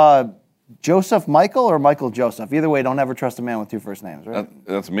from Joseph Michael or Michael Joseph. Either way, don't ever trust a man with 2 first names, right?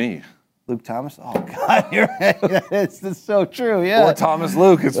 That's me. Luke Thomas? Oh, God, you're right. It's so true, yeah. Or Thomas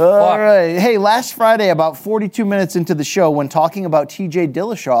Luke. It's All fucked. right. Hey, last Friday, about 42 minutes into the show, when talking about T.J.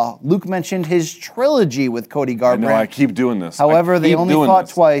 Dillashaw, Luke mentioned his trilogy with Cody I Garbrandt. know, I keep doing this. However, they only fought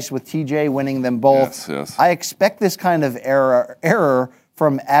this. twice, with T.J. winning them both. Yes, yes. I expect this kind of error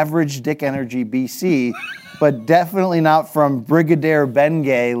from Average Dick Energy BC, but definitely not from Brigadier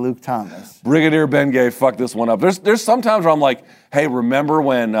Bengay Luke Thomas. Brigadier Bengay fucked this one up. There's sometimes where I'm like, hey, remember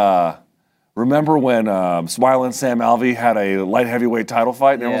when Smiling Sam Alvey had a light heavyweight title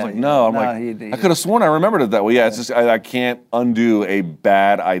fight? And everyone's like, no. I'm like, I could have sworn I remembered it that way. Yeah, it's just I can't undo a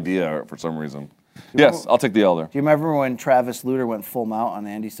bad idea for some reason. Yes, I'll take the elder. Do you remember when Travis Lutter went full mount on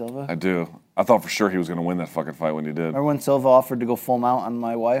Andy Silva? I do. I thought for sure he was going to win that fucking fight when he did. Remember when Silva offered to go full mount on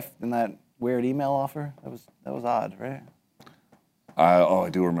my wife in that weird email offer? That was odd, right? I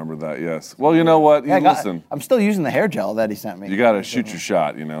do remember that, yes. Well, you know what? Yeah, Listen, I'm still using the hair gel that he sent me. you got to shoot your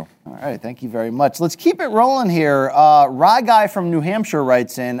shot, you know. All right, thank you very much. Let's keep it rolling here. Rye Guy from New Hampshire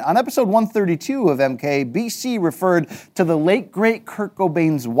writes in, on episode 132 of MK, BC referred to the late, great Kurt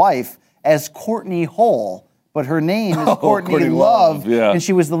Cobain's wife as Courtney Hole, but her name is Courtney Love, yeah. and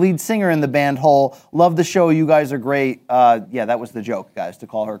she was the lead singer in the band Hole. Love the show. You guys are great. Yeah, that was the joke, guys, to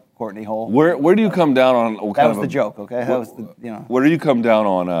call her Courtney Hole. Where do you come down on what That kind was of the joke, okay? That was the, you know. Where do you come down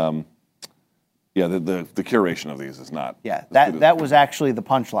on the curation of these is not. Yeah, as good as- that was actually the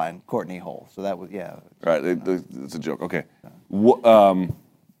punchline, Courtney Hole. So that was, yeah. Right, it's a joke. Okay.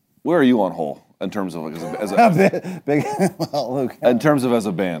 Where are you on Hole in terms of as a Big, well, Luke. in terms of as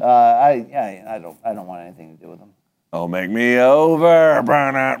a band? I don't want anything to do with them. Oh, make me over,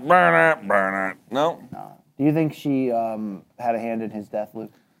 burn it, burn it, burn it. No, Do you think she had a hand in his death,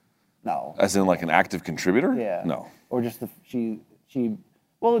 Luke? No. as in like an active contributor. Yeah. No. Or just she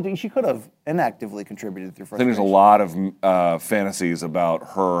could have inactively contributed through I think there's a frustration. lot of fantasies about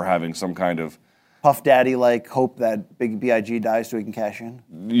her having some kind of Puff Daddy like hope that Big B.I.G. dies so he can cash in.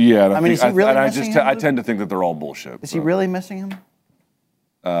 yeah. I mean, is he really and missing him, I Luke? tend to think that they're all bullshit. Is he really missing him?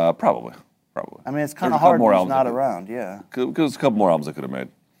 Probably. I mean, it's kind There's a of couple hard more when he's albums not that could- around. Yeah. Because a couple more albums I could have made.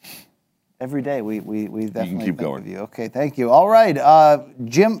 Every day we definitely keep think going. of you. Okay, thank you. All right,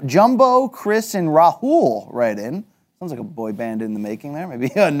 Jumbo, Chris, and Rahul right in. Sounds like a boy band in the making there. Maybe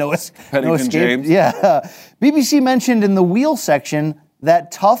no Pennington escape. James. Yeah. BBC mentioned in the wheel section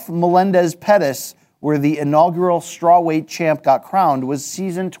that Tough Melendez Pettis, where the inaugural strawweight champ got crowned, was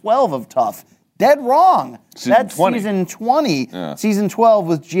season 12 of Tough. Dead wrong. That's 20. season 20. Yeah. Season 12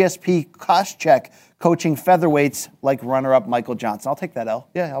 with GSP Koscheck coaching featherweights like runner-up Michael Johnson. I'll take that L.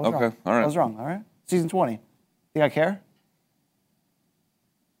 Yeah, I was wrong. Okay, all right. I was wrong, all right? Season 20. Think I care?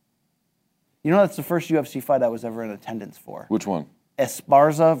 You know that's the first UFC fight I was ever in attendance for. Which one?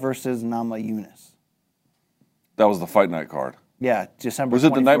 Esparza versus Nama Yunus. That was the fight night card. Yeah, December Was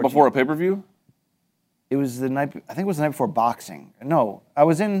it the night 2014. before a pay-per-view? It was the night, I think it was the night before boxing. No, I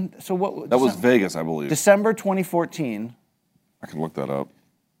was in, so what? That was Vegas, I believe. December 2014. I can look that up.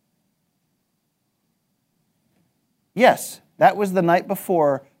 Yes, that was the night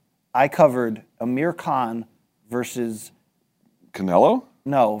before I covered Amir Khan versus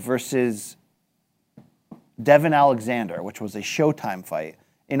versus Devin Alexander, which was a Showtime fight.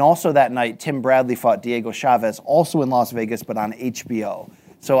 And also that night, Tim Bradley fought Diego Chavez, also in Las Vegas, but on HBO.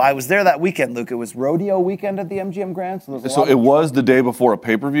 So I was there that weekend, Luke. It was rodeo weekend at the MGM Grand. So, So it was the day before a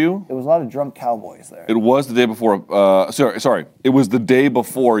pay-per-view? There was a lot of drunk cowboys there. It was the day before, sorry. It was the day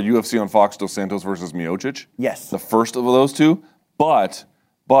before UFC on Fox, Dos Santos versus Miocic. Yes. The first of those two. But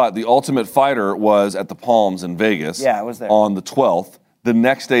the Ultimate Fighter was at the Palms in Vegas. Yeah, I was there. On the 12th. The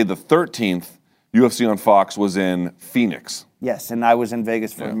next day, the 13th, UFC on Fox was in Phoenix. Yes, and I was in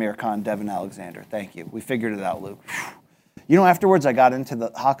Vegas for Amir Khan, Devin Alexander. Thank you. We figured it out, Luke. You know, afterwards I got into the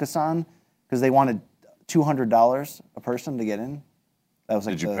Hakkasan because they wanted $200 a person to get in. That was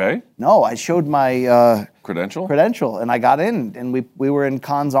like Did you pay? No, I showed my Credential? and I got in, and we were in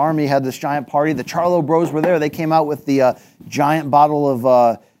Khan's army, had this giant party. The Charlo Bros were there. They came out with the giant bottle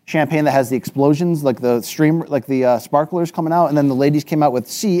of champagne that has the explosions, like the stream, like the sparklers coming out, and then the ladies came out with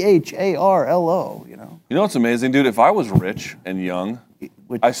CHARLO. You know. You know what's amazing, dude? If I was rich and young,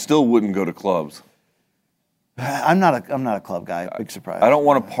 I still wouldn't go to clubs. I'm not a club guy. Big surprise. I don't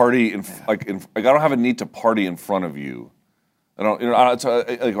want to party I don't have a need to party in front of you. I don't. You know,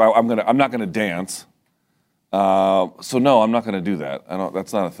 I'm not gonna dance. So no, I'm not gonna do that.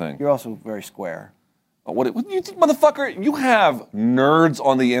 That's not a thing. You're also very square. What you think, motherfucker? You have nerds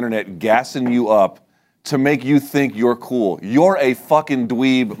on the internet gassing you up to make you think you're cool. You're a fucking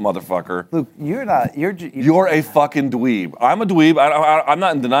dweeb, motherfucker. Luke, you're not. You're a fucking dweeb. I'm a dweeb. I'm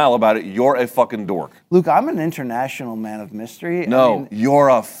not in denial about it. You're a fucking dork. Luke, I'm an international man of mystery. No, you're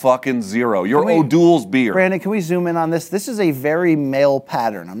a fucking zero. You're O'Doul's beer. Brandon, can we zoom in on this? This is a very male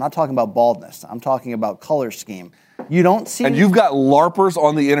pattern. I'm not talking about baldness. I'm talking about color scheme. You don't see. And you've got LARPers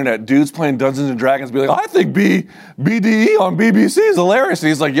on the internet, dudes playing Dungeons and Dragons, be like, I think BDE on BBC is hilarious. And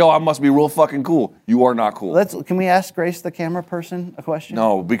he's like, yo, I must be real fucking cool. You are not cool. Can we ask Grace, the camera person, a question?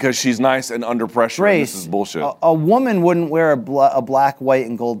 No, because she's nice and under pressure. Grace, and this is bullshit. A woman wouldn't wear a black, white,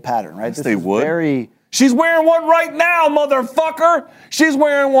 and gold pattern, right? Yes, This they is would. She's wearing one right now, motherfucker. She's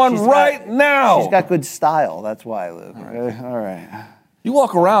wearing one now. She's got good style. That's why, Luke. All right. You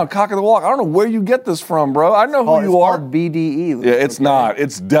walk around, cock of the walk. I don't know where you get this from, bro. I know who you are. It's called BDE. Luke, yeah, it's not.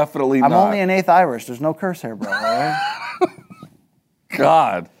 It's definitely not. I'm only an 8th Irish. There's no curse here, bro. All right?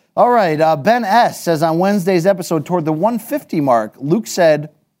 God. All right. Ben S. says on Wednesday's episode, toward the 150 mark, Luke said,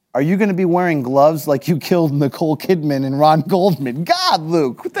 are you going to be wearing gloves like you killed Nicole Kidman and Ron Goldman? God,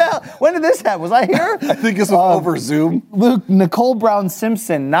 Luke. What the hell? When did this happen? Was I here? I think it's over Zoom. Luke, Nicole Brown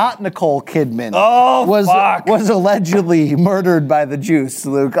Simpson, not Nicole Kidman, fuck. was allegedly murdered by the juice,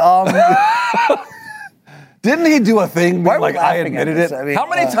 Luke. Didn't he do a thing Why are we like I laughing at admitted this? it? I mean, How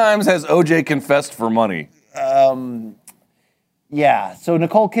many times has OJ confessed for money? Yeah, so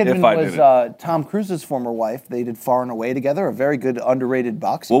Nicole Kidman If I was did Tom Cruise's former wife. They did Far and Away together, a very good underrated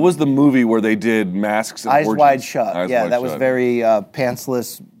boxing. What was the movie where they did masks and Eyes orgies? Wide Shut. Eyes Yeah, Wide that was Shut. very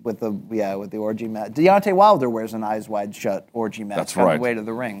pantsless with the orgy mask. Deontay Wilder wears an Eyes Wide Shut orgy mask That's on right. the way to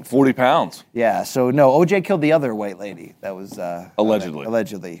the ring. 40 pounds. Yeah, so no, OJ killed the other white lady. That was Allegedly.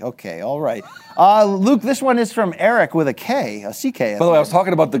 Allegedly. Okay, all right. Luke, this one is from Eric with a K, a CK. By the way, I was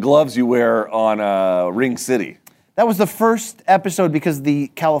talking about the gloves you wear on Ring City. That was the first episode because the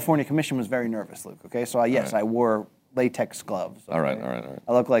California Commission was very nervous, Luke. Okay, so I wore latex gloves. All right.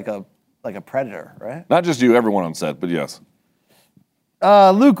 I look like a predator, right? Not just you, everyone on set, but yes.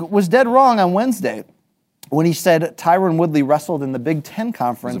 Luke was dead wrong on Wednesday when he said Tyron Woodley wrestled in the Big Ten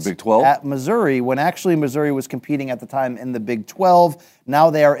Conference Was it Big 12? at Missouri, when actually Missouri was competing at the time in the Big 12. Now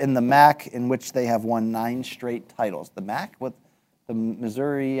they are in the MAC, in which they have won 9 straight titles. The MAC with the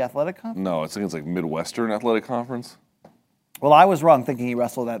Missouri Athletic Conference? No, I think it's like Midwestern Athletic Conference. Well, I was wrong thinking he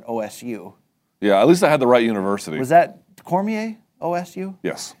wrestled at OSU. Yeah, at least I had the right university. Was that Cormier, OSU?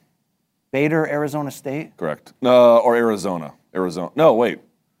 Yes, Bader, Arizona State? correct. Or Arizona. No, wait.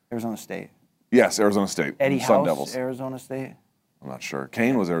 Arizona State. Yes, Arizona State. Eddie Sun House, Devils. Arizona State. I'm not sure.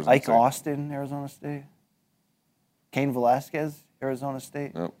 Kane was Arizona Ike State. Austin, Arizona State. Kane Velasquez, Arizona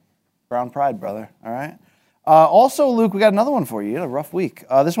State. Yep. Brown Pride, brother. All right. Also, Luke, we got another one for you. You had a rough week.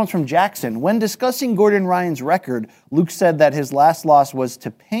 This one's from Jackson. When discussing Gordon Ryan's record, Luke said that his last loss was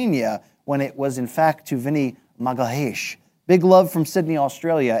to Pena when it was, in fact, to Vinny Magalhaes. Big love from Sydney,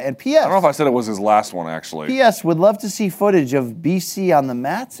 Australia. And P.S. I don't know if I said it was his last one, actually. P.S. would love to see footage of BC on the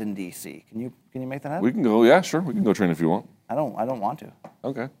mats in D.C. Can you make that happen? We can go, yeah, sure. We can go train if you want. I don't want to.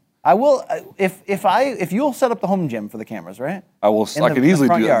 Okay. I will if you'll set up the home gym for the cameras, right? I will. In I the- could the easily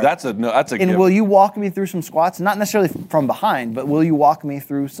front do yard. that. That's a And given. will you walk me through some squats? Not necessarily from behind, but will you walk me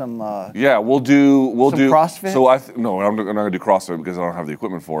through some? Yeah, we'll do CrossFit? So no, I'm not going to do CrossFit because I don't have the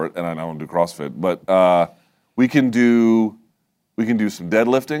equipment for it, and I don't do CrossFit. But we can do some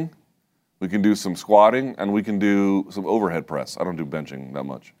deadlifting, we can do some squatting, and we can do some overhead press. I don't do benching that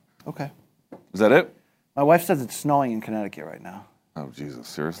much. Okay. Is that it? My wife says it's snowing in Connecticut right now. Oh Jesus,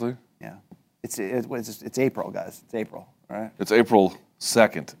 seriously? Yeah. It's April, guys. It's April. All right. It's April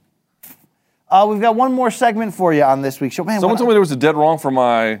 2nd. We've got one more segment for you on this week's show. Man, Someone told me there was a dead wrong for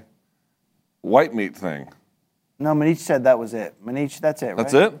my white meat thing. No, Manish said that was it. Manish, that's it, right?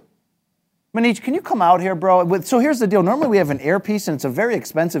 That's it? Manish, can you come out here, bro? So here's the deal. Normally we have an earpiece, and it's a very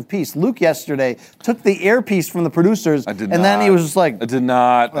expensive piece. Luke yesterday took the earpiece from the producers, I did and then he not. was just like, I did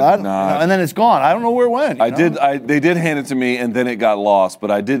not. I did not. and then it's gone. I don't know where it went. you know? They did hand it to me, and then it got lost, but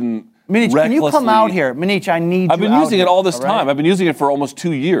I didn't. Manish, can you come recklessly- out here? Manish, I need you I've been out using here, it all this all right? time. I've been using it for almost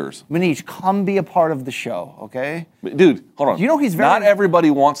 2 years. Manish, come be a part of the show, okay? Dude, hold on. You know he's very- Not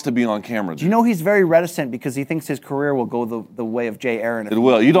everybody wants to be on camera. Do you know he's very reticent because he thinks his career will go the way of Jay Aaron? It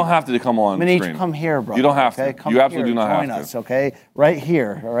will. You don't have to come on Manish, screen. come here, bro. You don't have okay? to. Come You absolutely here, do not join have to. us, okay? Right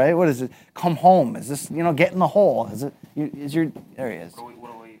here, all right? What is it? Come home. Is this, get in the hole? Is it? There he is.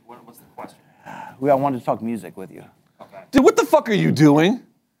 What's the question? I wanted to talk music with you. Okay. Dude, what the fuck are you doing?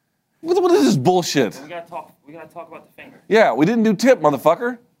 What is this bullshit? We gotta talk about the finger. Yeah, we didn't do tip,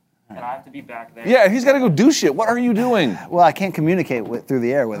 motherfucker. And I have to be back there. Yeah, he's got to go do shit. What are you doing? Well, I can't communicate through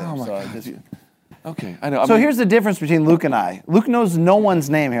the air with him, so I just. Okay, I know. So here's the difference between Luke and I. Luke knows no one's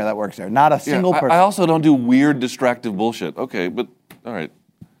name here that works there, not a single person. I also don't do weird, distractive bullshit. Okay, but all right.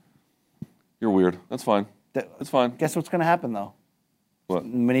 You're weird. That's fine. That's fine. Guess what's going to happen, though? What?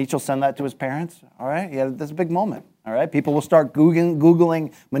 Manish will send that to his parents. All right? Yeah, that's a big moment. All right? People will start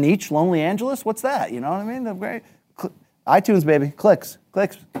Googling Manish, Lonely Angeles. What's that? You know what I mean? iTunes, baby. Clicks,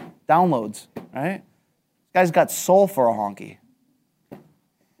 downloads. All right? This guy's got soul for a honky.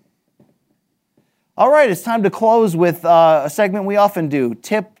 All right, it's time to close with a segment we often do,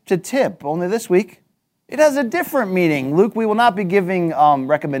 Tip to Tip. Only this week, it has a different meaning. Luke, we will not be giving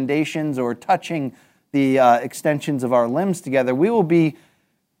recommendations or touching the extensions of our limbs together. We will be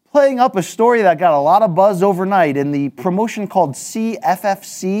playing up a story that got a lot of buzz overnight in the promotion called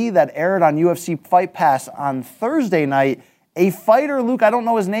CFFC that aired on UFC Fight Pass on Thursday night. A fighter, Luke, I don't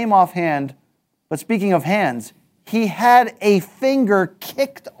know his name offhand, but speaking of hands, he had a finger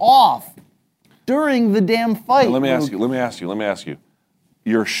kicked off during the damn fight. Now, let me ask you.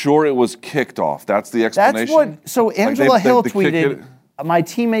 You're sure it was kicked off? That's the explanation? So Angela Hill tweeted, my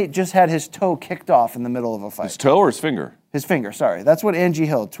teammate just had his toe kicked off in the middle of a fight. His toe or his finger? His finger, sorry. That's what Angie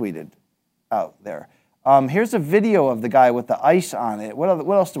Hill tweeted out there. Here's a video of the guy with the ice on it. What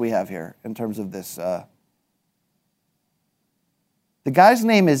else do we have here in terms of this? The guy's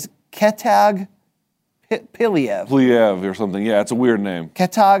name is Ketag Piliev. Piliev or something. Yeah, it's a weird name.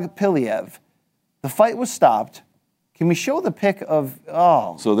 Ketag Piliev. The fight was stopped. Can we show the pic of,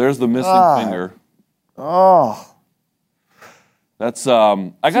 So there's the missing finger. Oh. That's,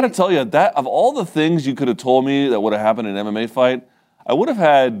 I got to tell you, that of all the things you could have told me that would have happened in an MMA fight, I would have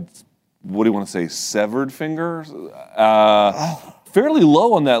had, what do you want to say, severed fingers? Fairly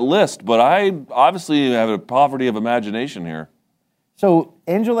low on that list, but I obviously have a poverty of imagination here. So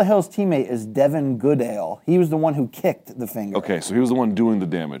Angela Hill's teammate is Devin Goodale. He was the one who kicked the finger. Okay, so he was the one doing the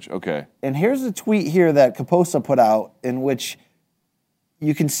damage. Okay. And here's a tweet here that Kaposa put out in which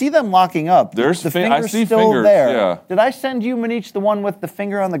you can see them locking up. There's the finger's I see still fingers, there. yeah. Did I send you, Manish, the one with the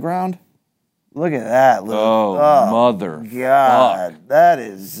finger on the ground? Look at that, Luke. Oh, mother. God, fuck. that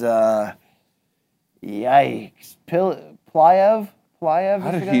is yikes. Plyev?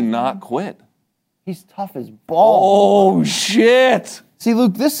 How did he not quit? He's tough as balls. Oh, shit. See,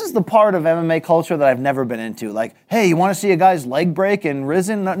 Luke, this is the part of MMA culture that I've never been into. Like, hey, you want to see a guy's leg break and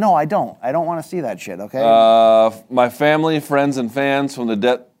risen? No, I don't. I don't want to see that shit, okay? My family, friends, and fans from the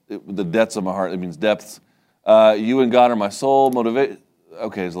depths of my heart, it means depths. You and God are my soul, motivate.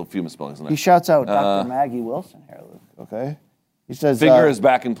 Okay, there's a few misspellings in there. He shouts out Dr. Maggie Wilson here, Luke, okay? He says... Finger is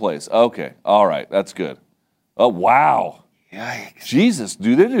back in place. Okay, all right, that's good. Oh, wow. Yikes. Jesus,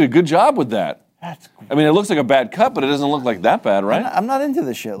 dude, they did a good job with that. That's cool. I mean, it looks like a bad cut, but it doesn't look like that bad, right? I'm not into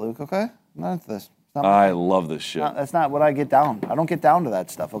this shit, Luke, okay? I'm not into this. I love this shit. That's not what I get down. I don't get down to that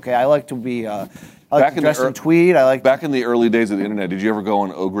stuff, okay? I like to be... I like to dress in tweed. Back in the early days of the internet, did you ever go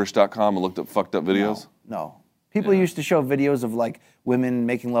on ogrish.com and looked up fucked up videos? No. People used to show videos of like women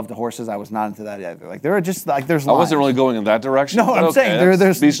making love to horses. I was not into that either. Like there are just like there's lines. I wasn't really going in that direction. No, I'm saying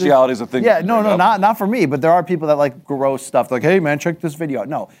there's bestiality is a thing. Yeah, no, not for me. But there are people that like gross stuff. Like, hey man, check this video out.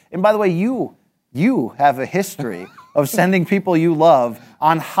 No, and by the way, you have a history of sending people you love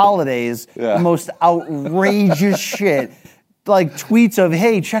on holidays the most outrageous shit, like tweets of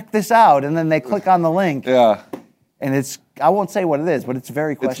hey, check this out, and then they click on the link. Yeah. And it's, I won't say what it is, but it's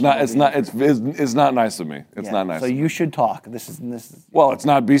very questionable. It's not nice of me. It's not nice. So you should talk. This is. Well, it's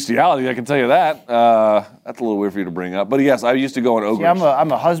not bestiality. I can tell you that. That's a little weird for you to bring up. But yes, I used to go on Ogrish. See,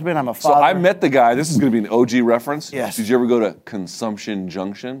 I'm a husband. I'm a father. So I met the guy. This is going to be an OG reference. Yes. Did you ever go to Consumption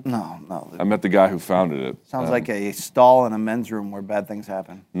Junction? No. I met the guy who founded it. Sounds like a stall in a men's room where bad things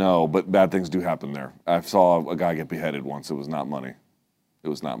happen. No, but bad things do happen there. I saw a guy get beheaded once. It was not money. It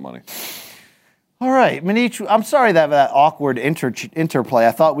was not money. All right, Manish, I'm sorry that awkward interplay.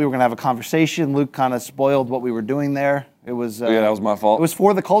 I thought we were going to have a conversation. Luke kind of spoiled what we were doing there. It was... yeah, that was my fault. It was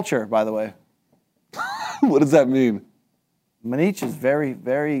for the culture, by the way. What does that mean? Manish is very,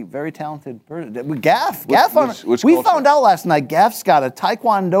 very, very talented person. Gaff. Which we culture? found out last night, Gaff's got a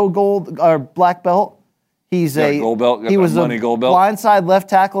Taekwondo gold or black belt. He's a gold belt. He was a gold belt. blindside left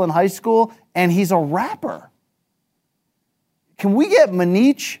tackle in high school, and he's a rapper. Can we get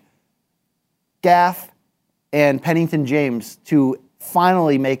Manish, Gaff, and Pennington James to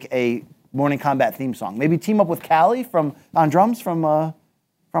finally make a Morning Combat theme song? Maybe team up with Callie on drums from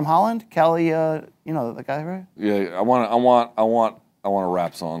Holland. Callie, you know the guy, right? Yeah, I want a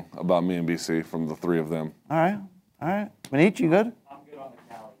rap song about me and BC from the three of them. All right. Manish, you good? I'm good on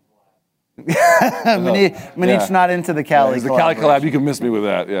the Cali collab. Manich's not into the Cali The Cali collab, you can miss me with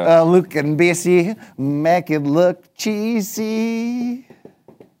that. Yeah. Luke and BC make it look cheesy.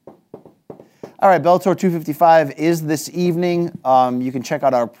 All right, Bellator 255 is this evening. You can check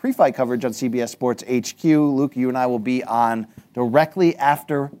out our pre-fight coverage on CBS Sports HQ. Luke, you and I will be on directly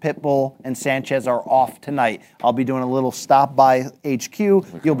after Pitbull and Sanchez are off tonight. I'll be doing a little stop by HQ.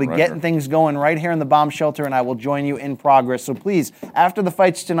 You'll be getting things going right here in the bomb shelter, and I will join you in progress. So please, after the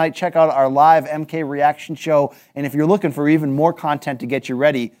fights tonight, check out our live MK reaction show. And if you're looking for even more content to get you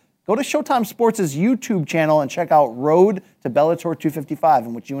ready, go to Showtime Sports' YouTube channel and check out Road to Bellator 255,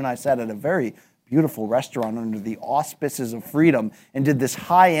 in which you and I sat at a very beautiful restaurant under the auspices of freedom and did this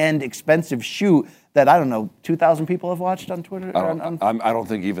high-end, expensive shoot that, I don't know, 2,000 people have watched on Twitter? I don't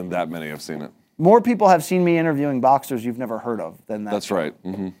think even that many have seen it. More people have seen me interviewing boxers you've never heard of than that. That's right.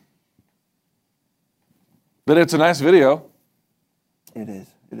 Mm-hmm. But it's a nice video. It is.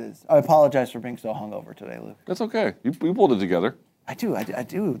 It is. I apologize for being so hungover today, Luke. That's okay. You pulled it together. I do.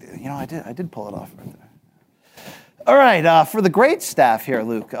 You know, I did pull it off right there. All right, for the great staff here,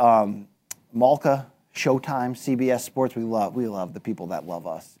 Luke, Malka, Showtime, CBS Sports, we love the people that love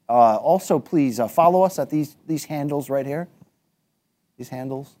us. Also, please follow us at these handles right here. These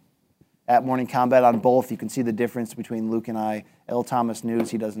handles at Morning Combat on both. You can see the difference between Luke and I. L. Thomas News,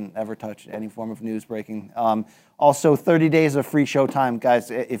 he doesn't ever touch any form of news breaking. Also, 30 days of free Showtime,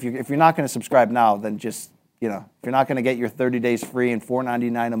 guys. If you're not going to subscribe now, then just, you know, if you're not going to get your 30 days free and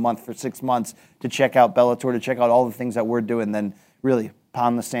 $4.99 a month for 6 months to check out Bellator, to check out all the things that we're doing, then really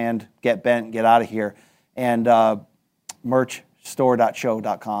pound the sand, get bent, get out of here. And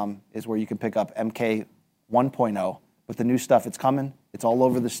merchstore.show.com is where you can pick up MK 1.0 with the new stuff. It's coming. It's all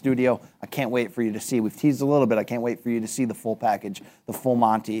over the studio. I can't wait for you to see. We've teased a little bit. I can't wait for you to see the full package, the full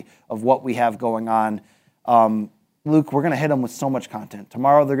Monty of what we have going on. Luke, we're going to hit them with so much content.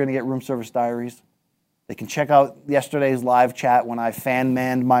 Tomorrow they're going to get Room Service Diaries. They can check out yesterday's live chat when I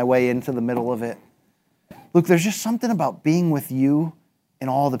fan-manned my way into the middle of it. Luke, there's just something about being with you and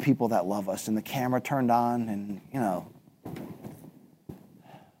all the people that love us, and the camera turned on, and, you know,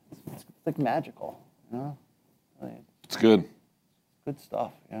 it's like magical, you know? It's good. Good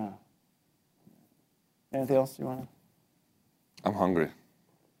stuff, yeah. Anything else you want to? I'm hungry.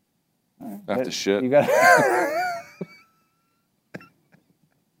 Right. I have to shit. You got.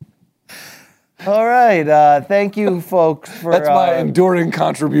 All right. Thank you, folks, for that's my enduring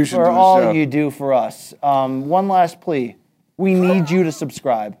contribution for to the all show. you do for us. One last plea: we need you to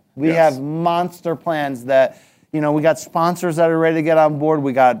subscribe. We have monster plans that, you know, we got sponsors that are ready to get on board.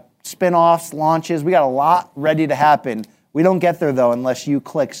 We got spin-offs, launches. We got a lot ready to happen. We don't get there, though, unless you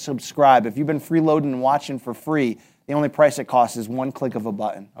click subscribe. If you've been freeloading and watching for free, the only price it costs is one click of a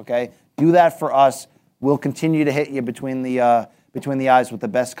button, okay? Do that for us. We'll continue to hit you between the eyes with the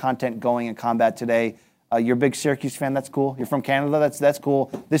best content going in combat today. You're a big Syracuse fan, that's cool. You're from Canada, that's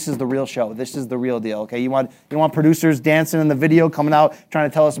cool. This is the real show. This is the real deal, okay? You want producers dancing in the video, coming out, trying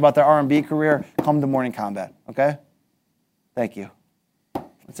to tell us about their R&B career? Come to Morning Combat, okay? Thank you.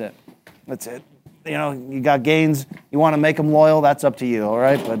 That's it. You know, you got gains. You want to make them loyal, that's up to you, all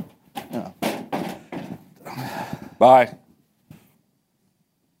right? But, you know. Bye.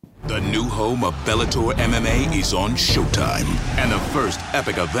 The new home of Bellator MMA is on Showtime. And the first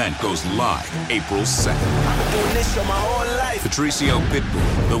epic event goes live April 2nd. Patricio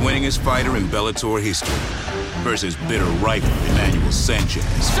Pitbull, the winningest fighter in Bellator history, versus bitter rival Emmanuel Sanchez.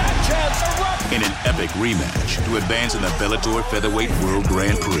 In an epic rematch to advance in the Bellator Featherweight World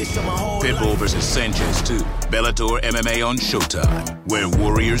Grand Prix. Pitbull versus Sanchez 2. Bellator MMA on Showtime, where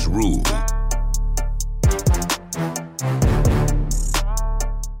warriors rule.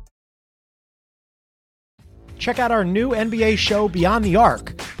 Check out our new NBA show, Beyond the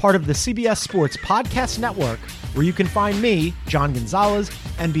Arc, part of the CBS Sports Podcast Network, where you can find me, John Gonzalez,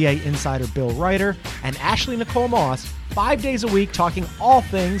 NBA insider Bill Ryder, and Ashley Nicole Moss 5 days a week talking all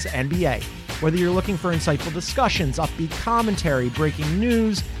things NBA. Whether you're looking for insightful discussions, upbeat commentary, breaking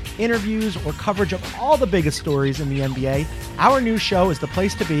news, interviews, or coverage of all the biggest stories in the NBA, our new show is the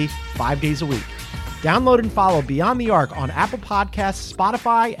place to be 5 days a week. Download and follow Beyond the Arc on Apple Podcasts,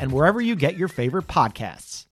 Spotify, and wherever you get your favorite podcasts.